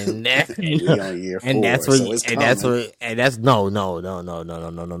 And We on year 4, and that's so what it's and that's coming. what and that's no.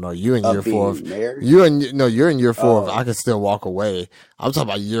 You in Of year 4 being married? you're in year 4 of Oh. I can still walk away. I'm talking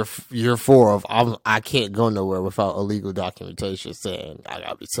about year 4 of I can't go nowhere without illegal documentation saying I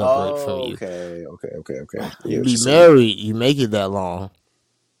gotta be separated from you. Okay. You be married, you make it that long.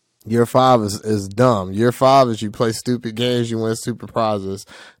 Year 5 is dumb. Year 5 is you play stupid games, you win stupid prizes,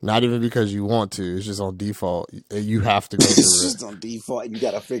 not even because you want to. It's just on default. You have to go It's through it. just on default. You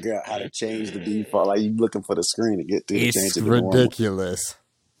got to figure out how to change the default. Like you looking for the screen to get through to change It's it to normal. ridiculous.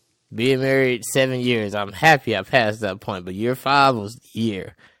 Being married 7 years, I'm happy I passed that point. But year 5 was the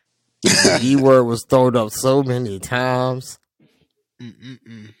year. The E word was thrown up so many times.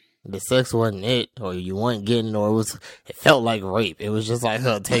 The sex wasn't it, or you weren't getting, or it felt like rape. It was just like,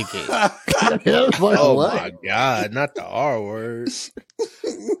 take it. Like, Oh what? my God, not the R word.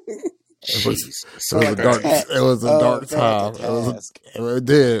 It was Jesus a dark. Christ. It was a dark time. task. It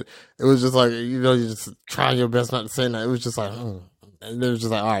did. It was just like, you just trying your best not to say that. It was just like, and it was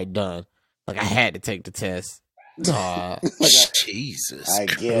just like, all right, done. Like I had to take the test. Jesus. I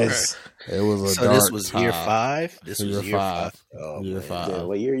guess. It was a So dark this was time. year 5? This was Year year 5. 5. Oh, Year man. 5. Yeah,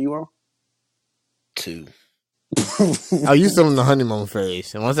 what year you on? 2. Oh, you still in the honeymoon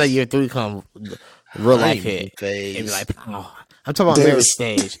phase, and once that year 3 comes, real life hit. Phase. It'd be like, oh, I'm talking about marriage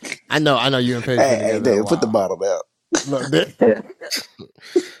stage. I know you and Paige been Hey, together. Dave, put the bottle down. Look,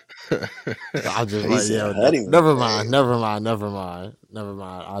 I'll just He like, said yeah, honeymoon never phase. mind.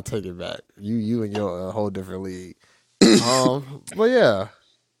 I'll take it back. You and your whole different league. But yeah,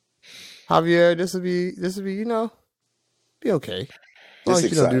 Javier, this will be, be okay. As long as you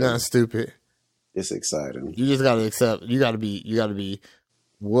don't do nothing stupid. It's exciting. You just gotta accept. You gotta be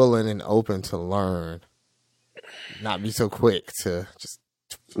willing and open to learn. Not be so quick to just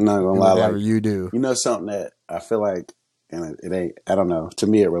I'm not gonna do lie, whatever like you do. you know something that I feel like, and it ain't. I don't know. To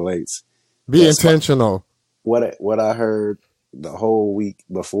me, it relates. Be That's intentional. What I heard the whole week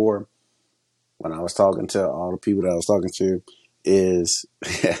before when I was talking to all the people that I was talking to is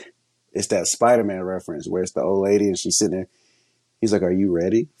it's that Spider-Man reference where it's the old lady and she's sitting there. He's like, "Are you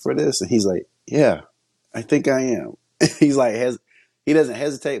ready for this?" And he's like, "Yeah, I think I am." He's like, he doesn't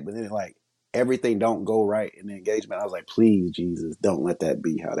hesitate, but then like everything don't go right in the engagement. I was like, "Please, Jesus, don't let that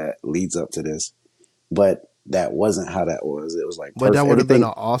be how that leads up to this." But that wasn't how that was. It was like, But that would have been everything.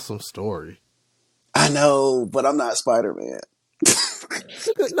 an awesome story. I know, but I'm not Spider-Man.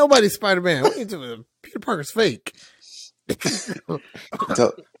 Nobody's Spider-Man. What are you doing? Peter Parker's fake.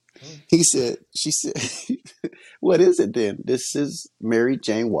 So she said, "What is it then? This is Mary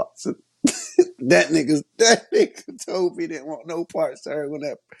Jane Watson." that nigga told me he didn't want no parts to her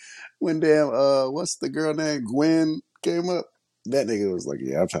when damn what's the girl name Gwen came up. That nigga was like,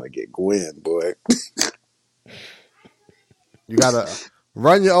 "Yeah, I'm trying to get Gwen, boy." You gotta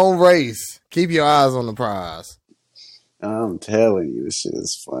run your own race. Keep your eyes on the prize. I'm telling you, this shit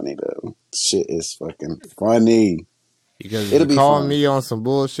is funny though. Shit is fucking funny. Because It'll you be calling fun. me on some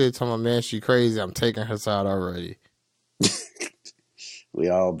bullshit, telling my man she crazy, I'm taking her side already. We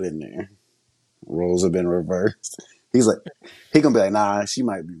all been there. Roles have been reversed. He's like, he gonna be like, "Nah, she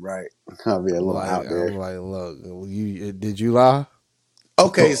might be right." I'll be a little out there. I'm like, look, did you lie?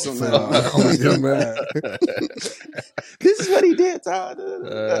 Okay, so now You're mad. this is what he did, Todd.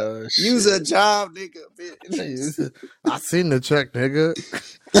 Use Shit. a job, nigga, bitch. I seen the check, nigga.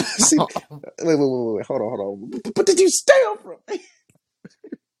 See, wait, hold on. But did you steal from me?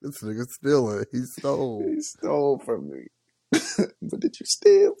 This nigga stealing. He stole. He stole from me. But did you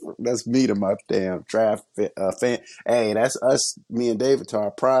steal from? That's me to my damn draft fan. Hey, that's us, me and David, to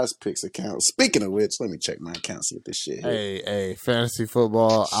our Prize Picks account. Speaking of which, let me check my account, see if this shit hit. Hey, fantasy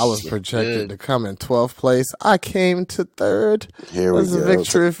football. I was projected to come in 12th place. I came to 3rd. Here we That's go. a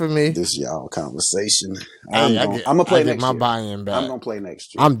victory for me. This y'all conversation. Hey, I'm gonna play I get next my year. buy-in back. I'm gonna play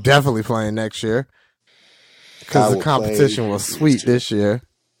next year. I'm definitely playing next year. I Because the will competition play was sweet next year. this year.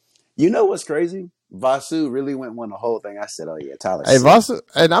 You know what's crazy? Vasu really won the whole thing. I said, "Oh yeah, Tyler." Hey, Vasu,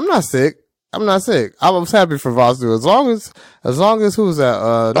 and I'm not sick. I was happy for Vasu as long as who was that?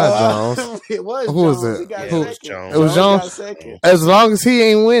 Not Jones. It was Who was Jones. it? He got Yeah, it was second. Jones. It was got Jones. second. As long as he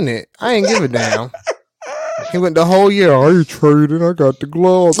ain't win it, I ain't give a damn. He went the whole year. I ain't trading. I got the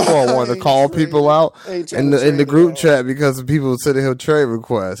gloves. So I wanted to call people out in the group chat because people sending him trade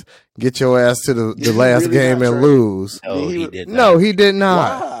requests. Get your ass to the last really game not and trading? lose. No, he did not. No, he did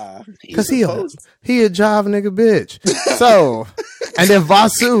not. Why? Because he a job nigga bitch. So, and then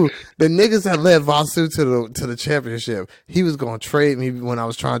Vasu, the niggas that led Vasu to the championship, he was going to trade me when I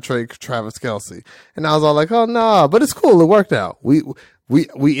was trying to trade Travis Kelce. And I was all like, oh, nah, but it's cool. It worked out. We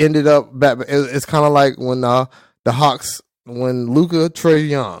ended up back. It's kind of like when the Hawks, when Luka traded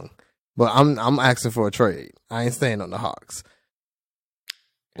Young. But I'm asking for a trade. I ain't staying on the Hawks.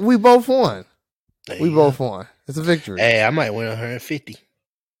 We both won. We both won. It's a victory. Hey, I might win 150.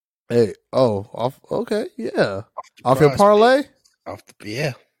 Hey, okay, yeah. the Off your prize parlay?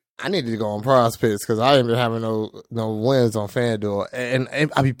 yeah. I need to go on Prize Picks because I ain't been having no wins on FanDuel, and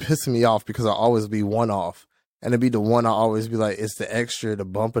I be pissing me off because I always be one off, and it be the one I always be like, it's the extra to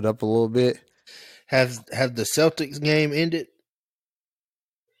bump it up a little bit. Have the Celtics game ended?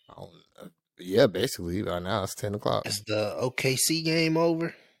 Yeah, basically by now it's 10:00. Is the OKC game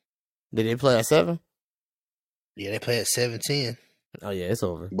over? Did they play at 7? Yeah, they play at 7:10. Oh yeah, it's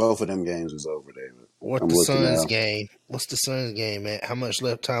over. Both of them games was over, David. What's the Suns game? What's the Suns game, man? How much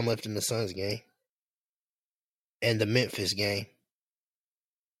time left in the Suns game? And the Memphis game?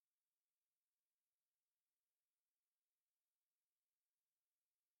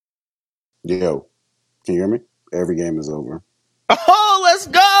 Yo, can you hear me? Every game is over. Oh, let's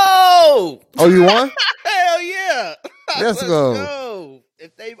go! Oh, you won? Hell yeah! Let's go.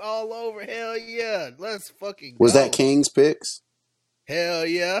 If they all over, hell yeah! Let's fucking go. Was that King's picks? Hell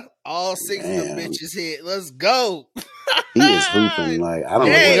yeah! All 6 of them bitches hit. Let's go. He is hooping like I don't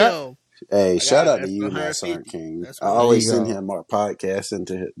know. Hey, shout out to you, my son King. I always send him our podcast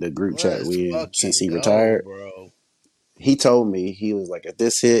into the group chat we in since he retired. Bro. He told me, he was like, if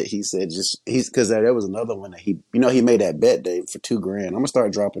this hit, he said, he's because there was another one that he made that bet day for $2,000. I'm gonna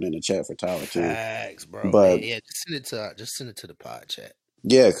start dropping in the chat for Tyler too. Facts, bro. But man, yeah, just send it to the pod chat.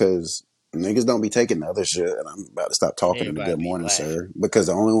 Yeah, because niggas don't be taking the other shit, and I'm about to stop talking in the Good Morning, Sir, because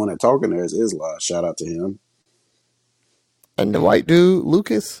the only one that talking there is Isla. Shout out to him. And the white dude,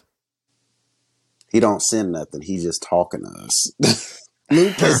 Lucas, he don't send nothing. He just talking to us.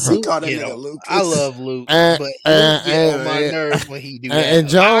 Lucas, he called that nigga Lucas. I love Luke, but Luke get on my nerves when he do that. And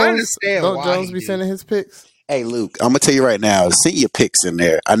Jones, I understand don't why Jones be sending his picks? Hey, Luke, I'm gonna tell you right now. Send your picks in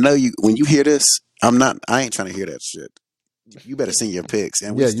there. I know you. When you hear this, I ain't trying to hear that shit. You better send your picks,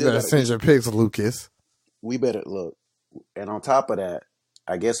 and you better send your picks, Lucas. We better look. And on top of that,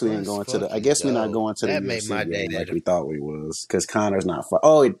 I guess we ain't going to the. I guess we're not going to the UFC game like we thought we was, because Connor's not.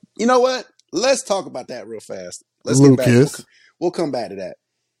 Oh, you know what? Let's talk about that real fast. Let's get back. We'll come back to that.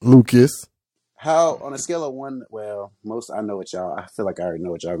 Lucas, how on a scale of 1? Well, I feel like I already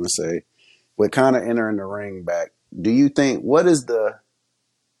know what y'all gonna say. With Connor entering the ring back, do you think what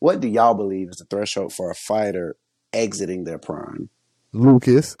do y'all believe is the threshold for a fighter exiting their prime?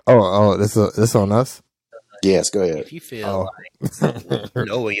 Lucas. Oh, this on us. Yes, go ahead. If you feel like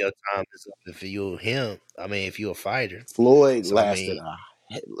knowing your time is up, if you're a fighter, Floyd lasted.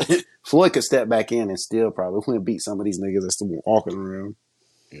 Floyd could step back in and still probably wouldn't beat some of these niggas that's still walking around.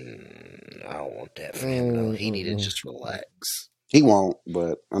 I don't want that for him. No, he need to just relax. He won't,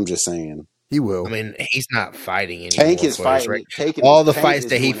 but I'm just saying. He will. I mean, he's not fighting anymore. Tank is fighting. All the fights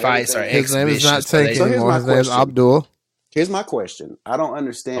that he fights are his name is not Tank so anymore. His name is Abdul. Here's my question. I don't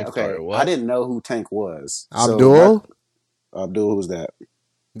understand. I didn't know who Tank was. Abdul? Abdul, who's that?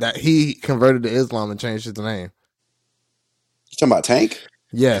 That he converted to Islam and changed his name. You talking about Tank?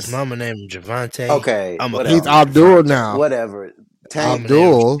 Yes. His mama named Javante. Okay. He's Abdul now. Whatever. Tank.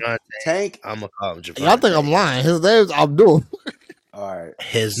 Abdul. Tank. I'm going to call him Javante. Y'all think I'm lying. His name's Abdul. All right.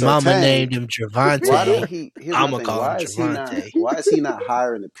 His mama named him Javante. Why don't I'm going to call him Javante. Why is he not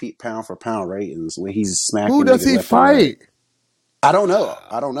higher in the pound for pound ratings when he's smacking? Who does he fight? I don't know.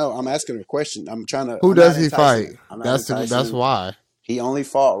 I'm asking a question. I'm trying to. Who does he fight? That's why. He only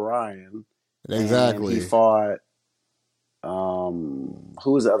fought Ryan. Exactly. And he fought.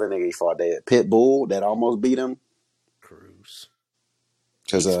 Who was the other nigga he fought? Pitbull that almost beat him. Cruz.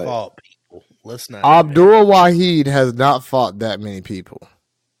 Because fought people. Let's not. Abdul Wahid has not fought that many people.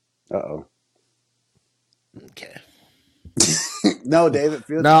 Uh-oh. Okay. No, David.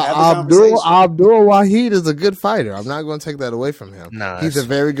 Abdul Wahid is a good fighter. I'm not going to take that away from him. He's a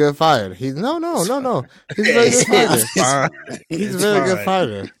very good fighter. He's no. He's a very good fighter. He's a very good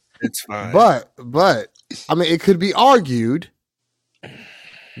fighter. It's fine. But I mean, it could be argued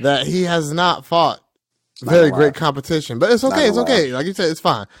that he has not fought very great competition. But it's okay. It's okay. Like you said, it's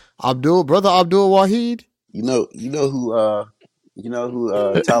fine. Brother Abdul Wahid. You know who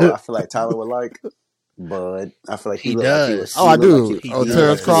Tyler. I feel like Tyler would like. Bud. I feel like he does. I do.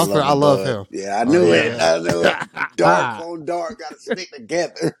 Terrence Crawford. I love him. Yeah, I knew it. I knew it. Dark on dark. Got to stick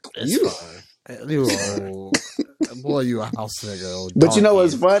together. Boy, you a house nigga. But you know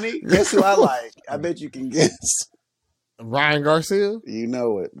what's funny? Guess who I like? I bet you can guess. Ryan Garcia? You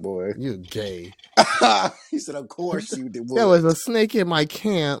know it, boy. You gay. He said, of course you did. There was a snake in my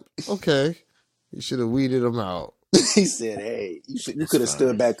camp. Okay. You should have weeded him out. He said, hey, you could have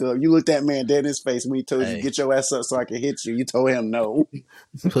stood back up. You looked that man dead in his face when he told you, get your ass up so I can hit you. You told him no.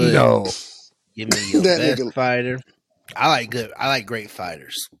 No. Give me your best fighter. I like great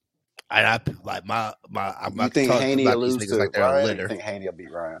fighters. And I like my you think Haney will lose to like Ryan? You think Haney will beat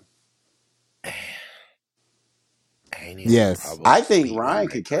Ryan? Haney Yes. I think Ryan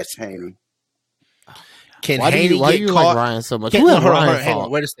could catch Haney. Can Why do Haney you get like caught? Ryan so much? Hang Who has on, Ryan hang on.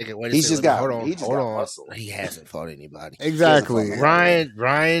 fought? Wait a second. He's just got Hold on. muscle. He hasn't fought anybody. Exactly.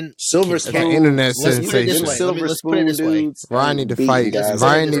 Ryan. Silver Like an spoon. internet Let's put it this sensation. way. Silver Let's put it this way. dudes Ryan ain't need to beating fight. guys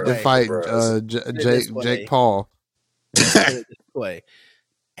Ryan like need to that, fight bros. Jake Paul. Let's put it this way.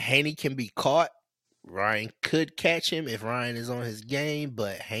 Haney can be caught. Ryan could catch him if Ryan is on his game,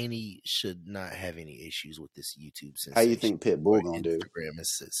 but Haney should not have any issues with this YouTube sensation. How you think Pitbull gonna do? Instagram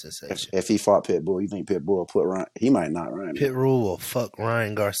is sensation. If he fought Pitbull, you think Pitbull will put Ryan? He might not Ryan. Pitbull will fuck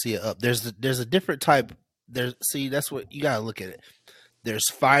Ryan Garcia up. There's a different type. See, that's what you gotta look at it. There's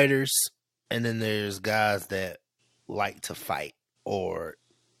fighters, and then there's guys that like to fight, or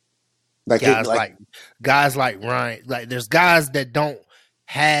guys like Ryan. Like there's guys that don't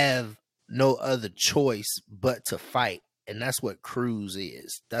have no other choice but to fight, and that's what Cruz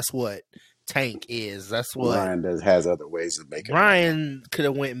is. That's what Tank is. That's what Ryan has other ways of making. Ryan could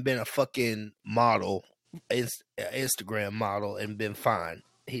have went and been a fucking model, Instagram model, and been fine.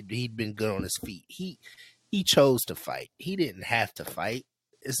 He'd been good on his feet. He chose to fight. He didn't have to fight.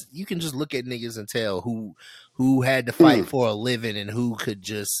 You can just look at niggas and tell who had to fight for a living and who could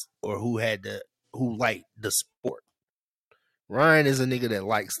just, or who liked the sport. Ryan is a nigga that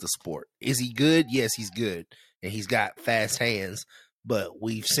likes the sport. Is he good? Yes, he's good. And he's got fast hands. But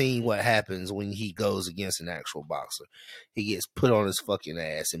we've seen what happens when he goes against an actual boxer. He gets put on his fucking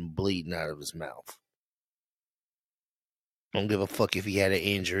ass and bleeding out of his mouth. Don't give a fuck if he had an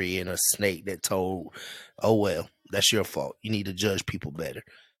injury and a snake that told, oh, well, that's your fault. You need to judge people better.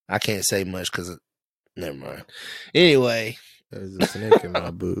 I can't say much because, never mind. Anyway. There's a snake in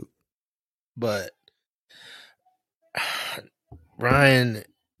my boot. But Ryan,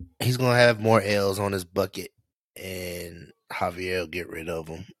 he's going to have more L's on his bucket, and Javier will get rid of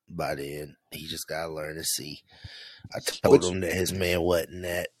him by then. He just got to learn to see. I told him that his man wasn't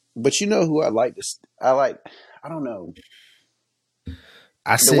that. But you know who I like? I don't know.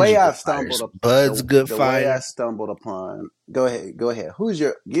 The way I stumbled upon Bud's good fighter. The way I stumbled upon. Go ahead.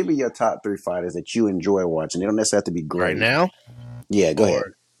 Give me your top 3 fighters that you enjoy watching. They don't necessarily have to be great right now. Yeah, go ahead.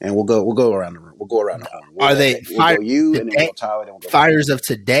 And we'll go around the room. We'll go around the horn. Are they you and then we'll go Tyler. Then we'll go fighters of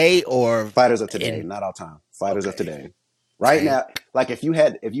today or fighters of today? Not all time. Fighters of today. Right now, like if you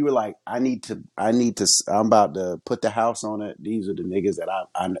were like, I'm about to put the house on it. These are the niggas that I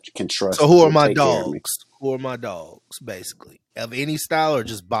can trust. So who are my dogs? Who are my dogs, basically? Of any style or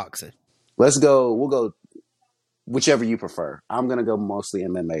just boxing? We'll go whichever you prefer. I'm going to go mostly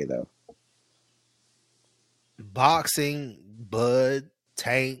MMA, though. Boxing, Bud,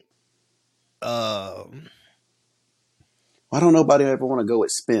 Tank. Why don't nobody ever want to go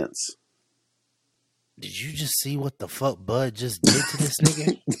with Spence? Did you just see what the fuck Bud just did to this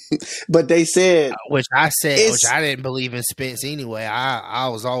nigga? But they said... Which I didn't believe in Spence anyway. I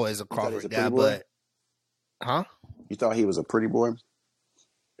was always a Crawford guy, but... Huh? You thought he was a pretty boy?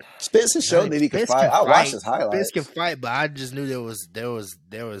 Spence has shown that he could fight. I watched his highlights. Spence can fight, but I just knew there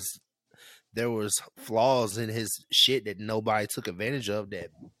was flaws in his shit that nobody took advantage of that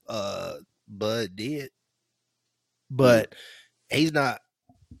Bud did. But he's not.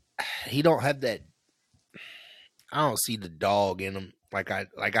 He don't have that. I don't see the dog in him. My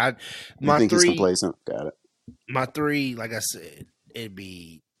think he's complacent? Got it. My 3, like I said, it'd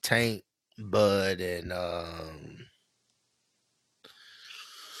be Tank, Bud, and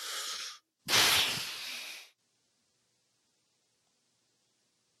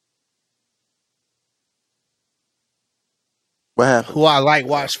what happened? Who I like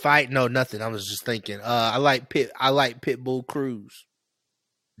watch fight? No, nothing. I was just thinking. I like Pitbull Cruz.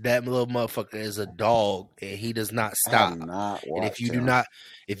 That little motherfucker is a dog, and he does not stop. And if you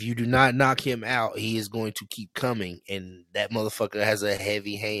do not knock him out, he is going to keep coming. And that motherfucker has a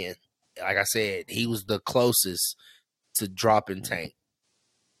heavy hand. Like I said, he was the closest to dropping Tank,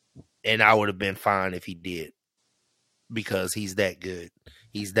 and I would have been fine if he did, because he's that good.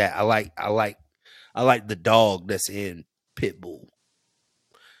 He's that. I like the dog that's in Pitbull.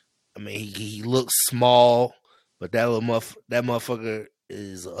 I mean, he looks small, but that motherfucker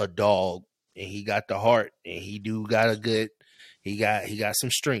is a dog, and he got the heart, and he got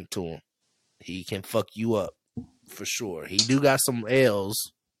some strength to him. He can fuck you up for sure. He do got some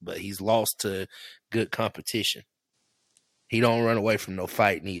L's, but he's lost to good competition. He don't run away from no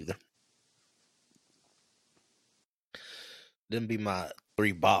fight neither. Them be my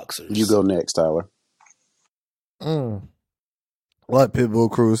 3 boxers. You go next, Tyler. I like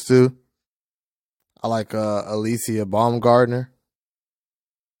Pitbull Cruz too. I like Alicia Baumgardner.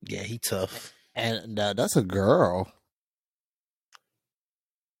 Yeah, he tough. And that's a girl.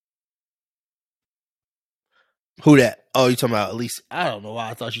 Who that? Oh, you talking about at least? I don't know why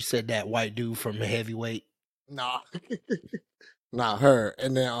I thought you said that white dude from the heavyweight. Nah. Not her.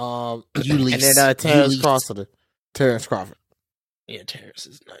 And then Terrence Crawford. Terrence Crawford. Yeah, Terrence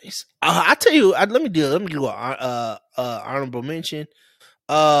is nice. I tell you, let me do an honorable mention.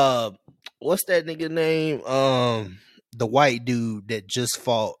 What's that nigga name? The white dude that just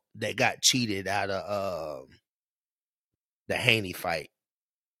fought, that got cheated out of the Haney fight.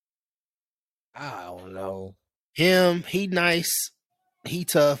 I don't know. Him, he nice, he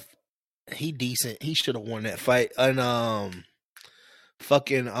tough, he decent. He should have won that fight. And I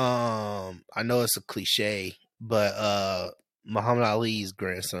know it's a cliche, but Muhammad Ali's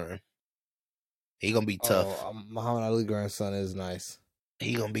grandson, he gonna be tough. Muhammad Ali's grandson is nice.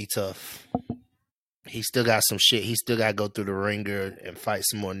 He gonna be tough. He still got some shit. He still gotta go through the ringer and fight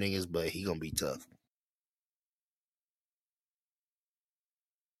some more niggas, but he gonna be tough.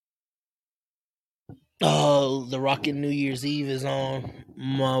 Oh, the Rockin' New Year's Eve is on.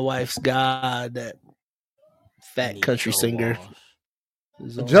 My wife's God, that fat country singer.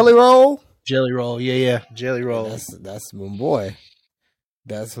 Jelly Roll? Jelly Roll, yeah. Jelly Roll. That's my boy.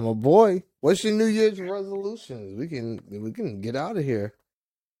 That's my boy. What's your New Year's resolutions? We can get out of here.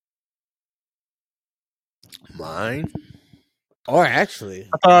 Mine? Or actually,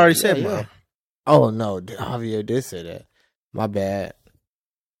 I thought I already said mine. Oh no, Javier did say that. My bad.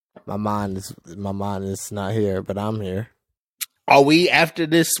 My mind is not here, but I'm here. Are we, after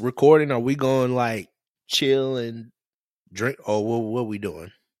this recording, are we going like chill and drink, or what we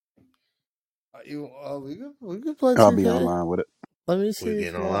doing? We can play. I'll be online with it. Let me see. We're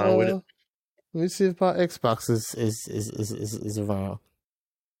getting online with it. Let me see if my Xbox is around.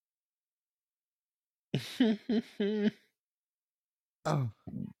 Oh,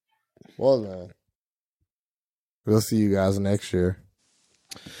 well then, we'll see you guys next year.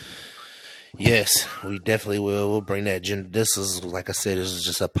 Yes, we definitely will. We'll bring that. This is, like I said, this is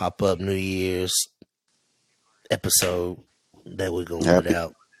just a pop-up New Year's episode that we're going to put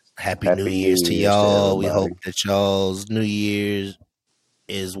out. Happy New Year's to y'all. We hope that y'all's New Year's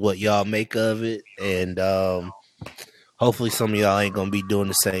is what y'all make of it. And hopefully some of y'all ain't going to be doing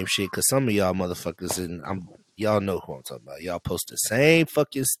the same shit, because some of y'all motherfuckers, and y'all know who I'm talking about. Y'all post the same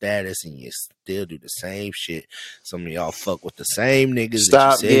fucking status and you still do the same shit. Some of y'all fuck with the same niggas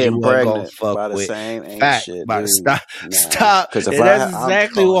Stop that you said you weren't gonna fuck by the with. same ain't Fact, shit, by dude. stop. Because And that's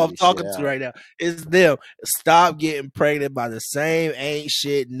exactly who I'm talking to right now. It's them. Stop getting pregnant by the same ain't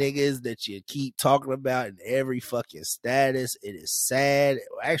shit niggas that you keep talking about in every fucking status. It is sad.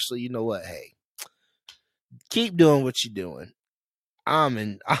 Actually, you know what? Hey, keep doing what you're doing.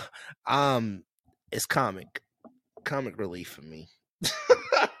 It's comic relief for me.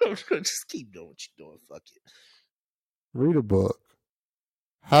 Just keep doing what you're doing. Fuck it. Read a book.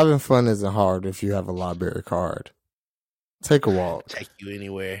 Having fun isn't hard if you have a library card. Take a walk. Take you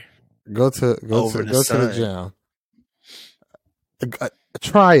anywhere. Go to the gym.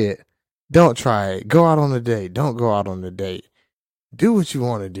 Try it. Don't try it. Go out on a date. Don't go out on a date. Do what you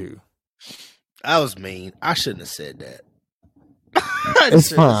want to do. I was mean. I shouldn't have said that.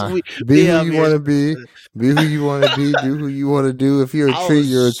 It's fine. Be who you want to be. Be who you want to be. Do who you want to do. If you're a tree,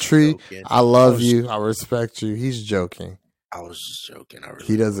 you're a tree. Joking. I love you. I respect you. He's joking. I was just joking.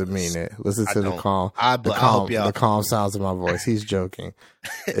 He doesn't mean it. Listen to the calm sounds of my voice. He's joking.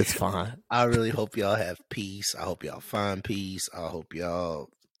 It's fine. I really hope y'all have peace. I hope y'all find peace. I hope y'all.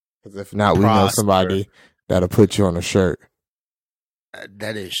 Because if not, we know somebody that'll put you on a shirt.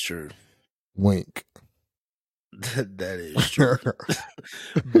 That is true. Wink. That is true.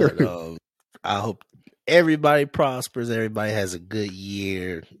 But I hope everybody prospers. Everybody has a good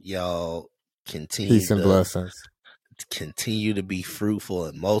year. Y'all continue. Peace and blessings. Continue to be fruitful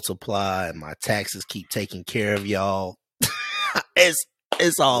and multiply. And my taxes keep taking care of y'all.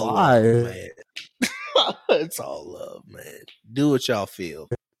 It's all love, man. It's all love, man. Do what y'all feel.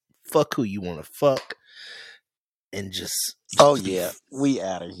 Fuck who you want to fuck. And just we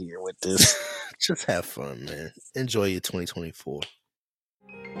out of here with this. Just have fun, man. Enjoy your 2024.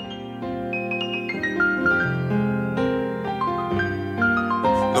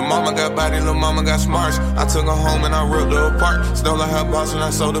 Lil' mama got body, lil' mama got smarts. I took her home and I ripped her apart. Stole her box and I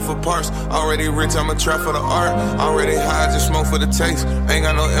sold it for parts. Already rich, I'm a trap for the art. Already high, just smoke for the taste. Ain't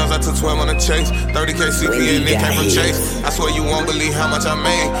got no L's, I took 12 on the chase. 30K CP and it came from Chase. I swear you won't believe how much I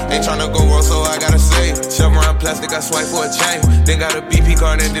made. Ain't tryna go roll, so I gotta save. Shove around plastic, I swipe for a chain. Then got a BP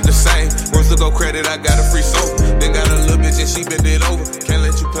card and did the same. Rooms to go credit, I got a free soap. Then got a little bitch and she bent it over. Can't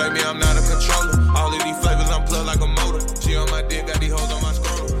let you play.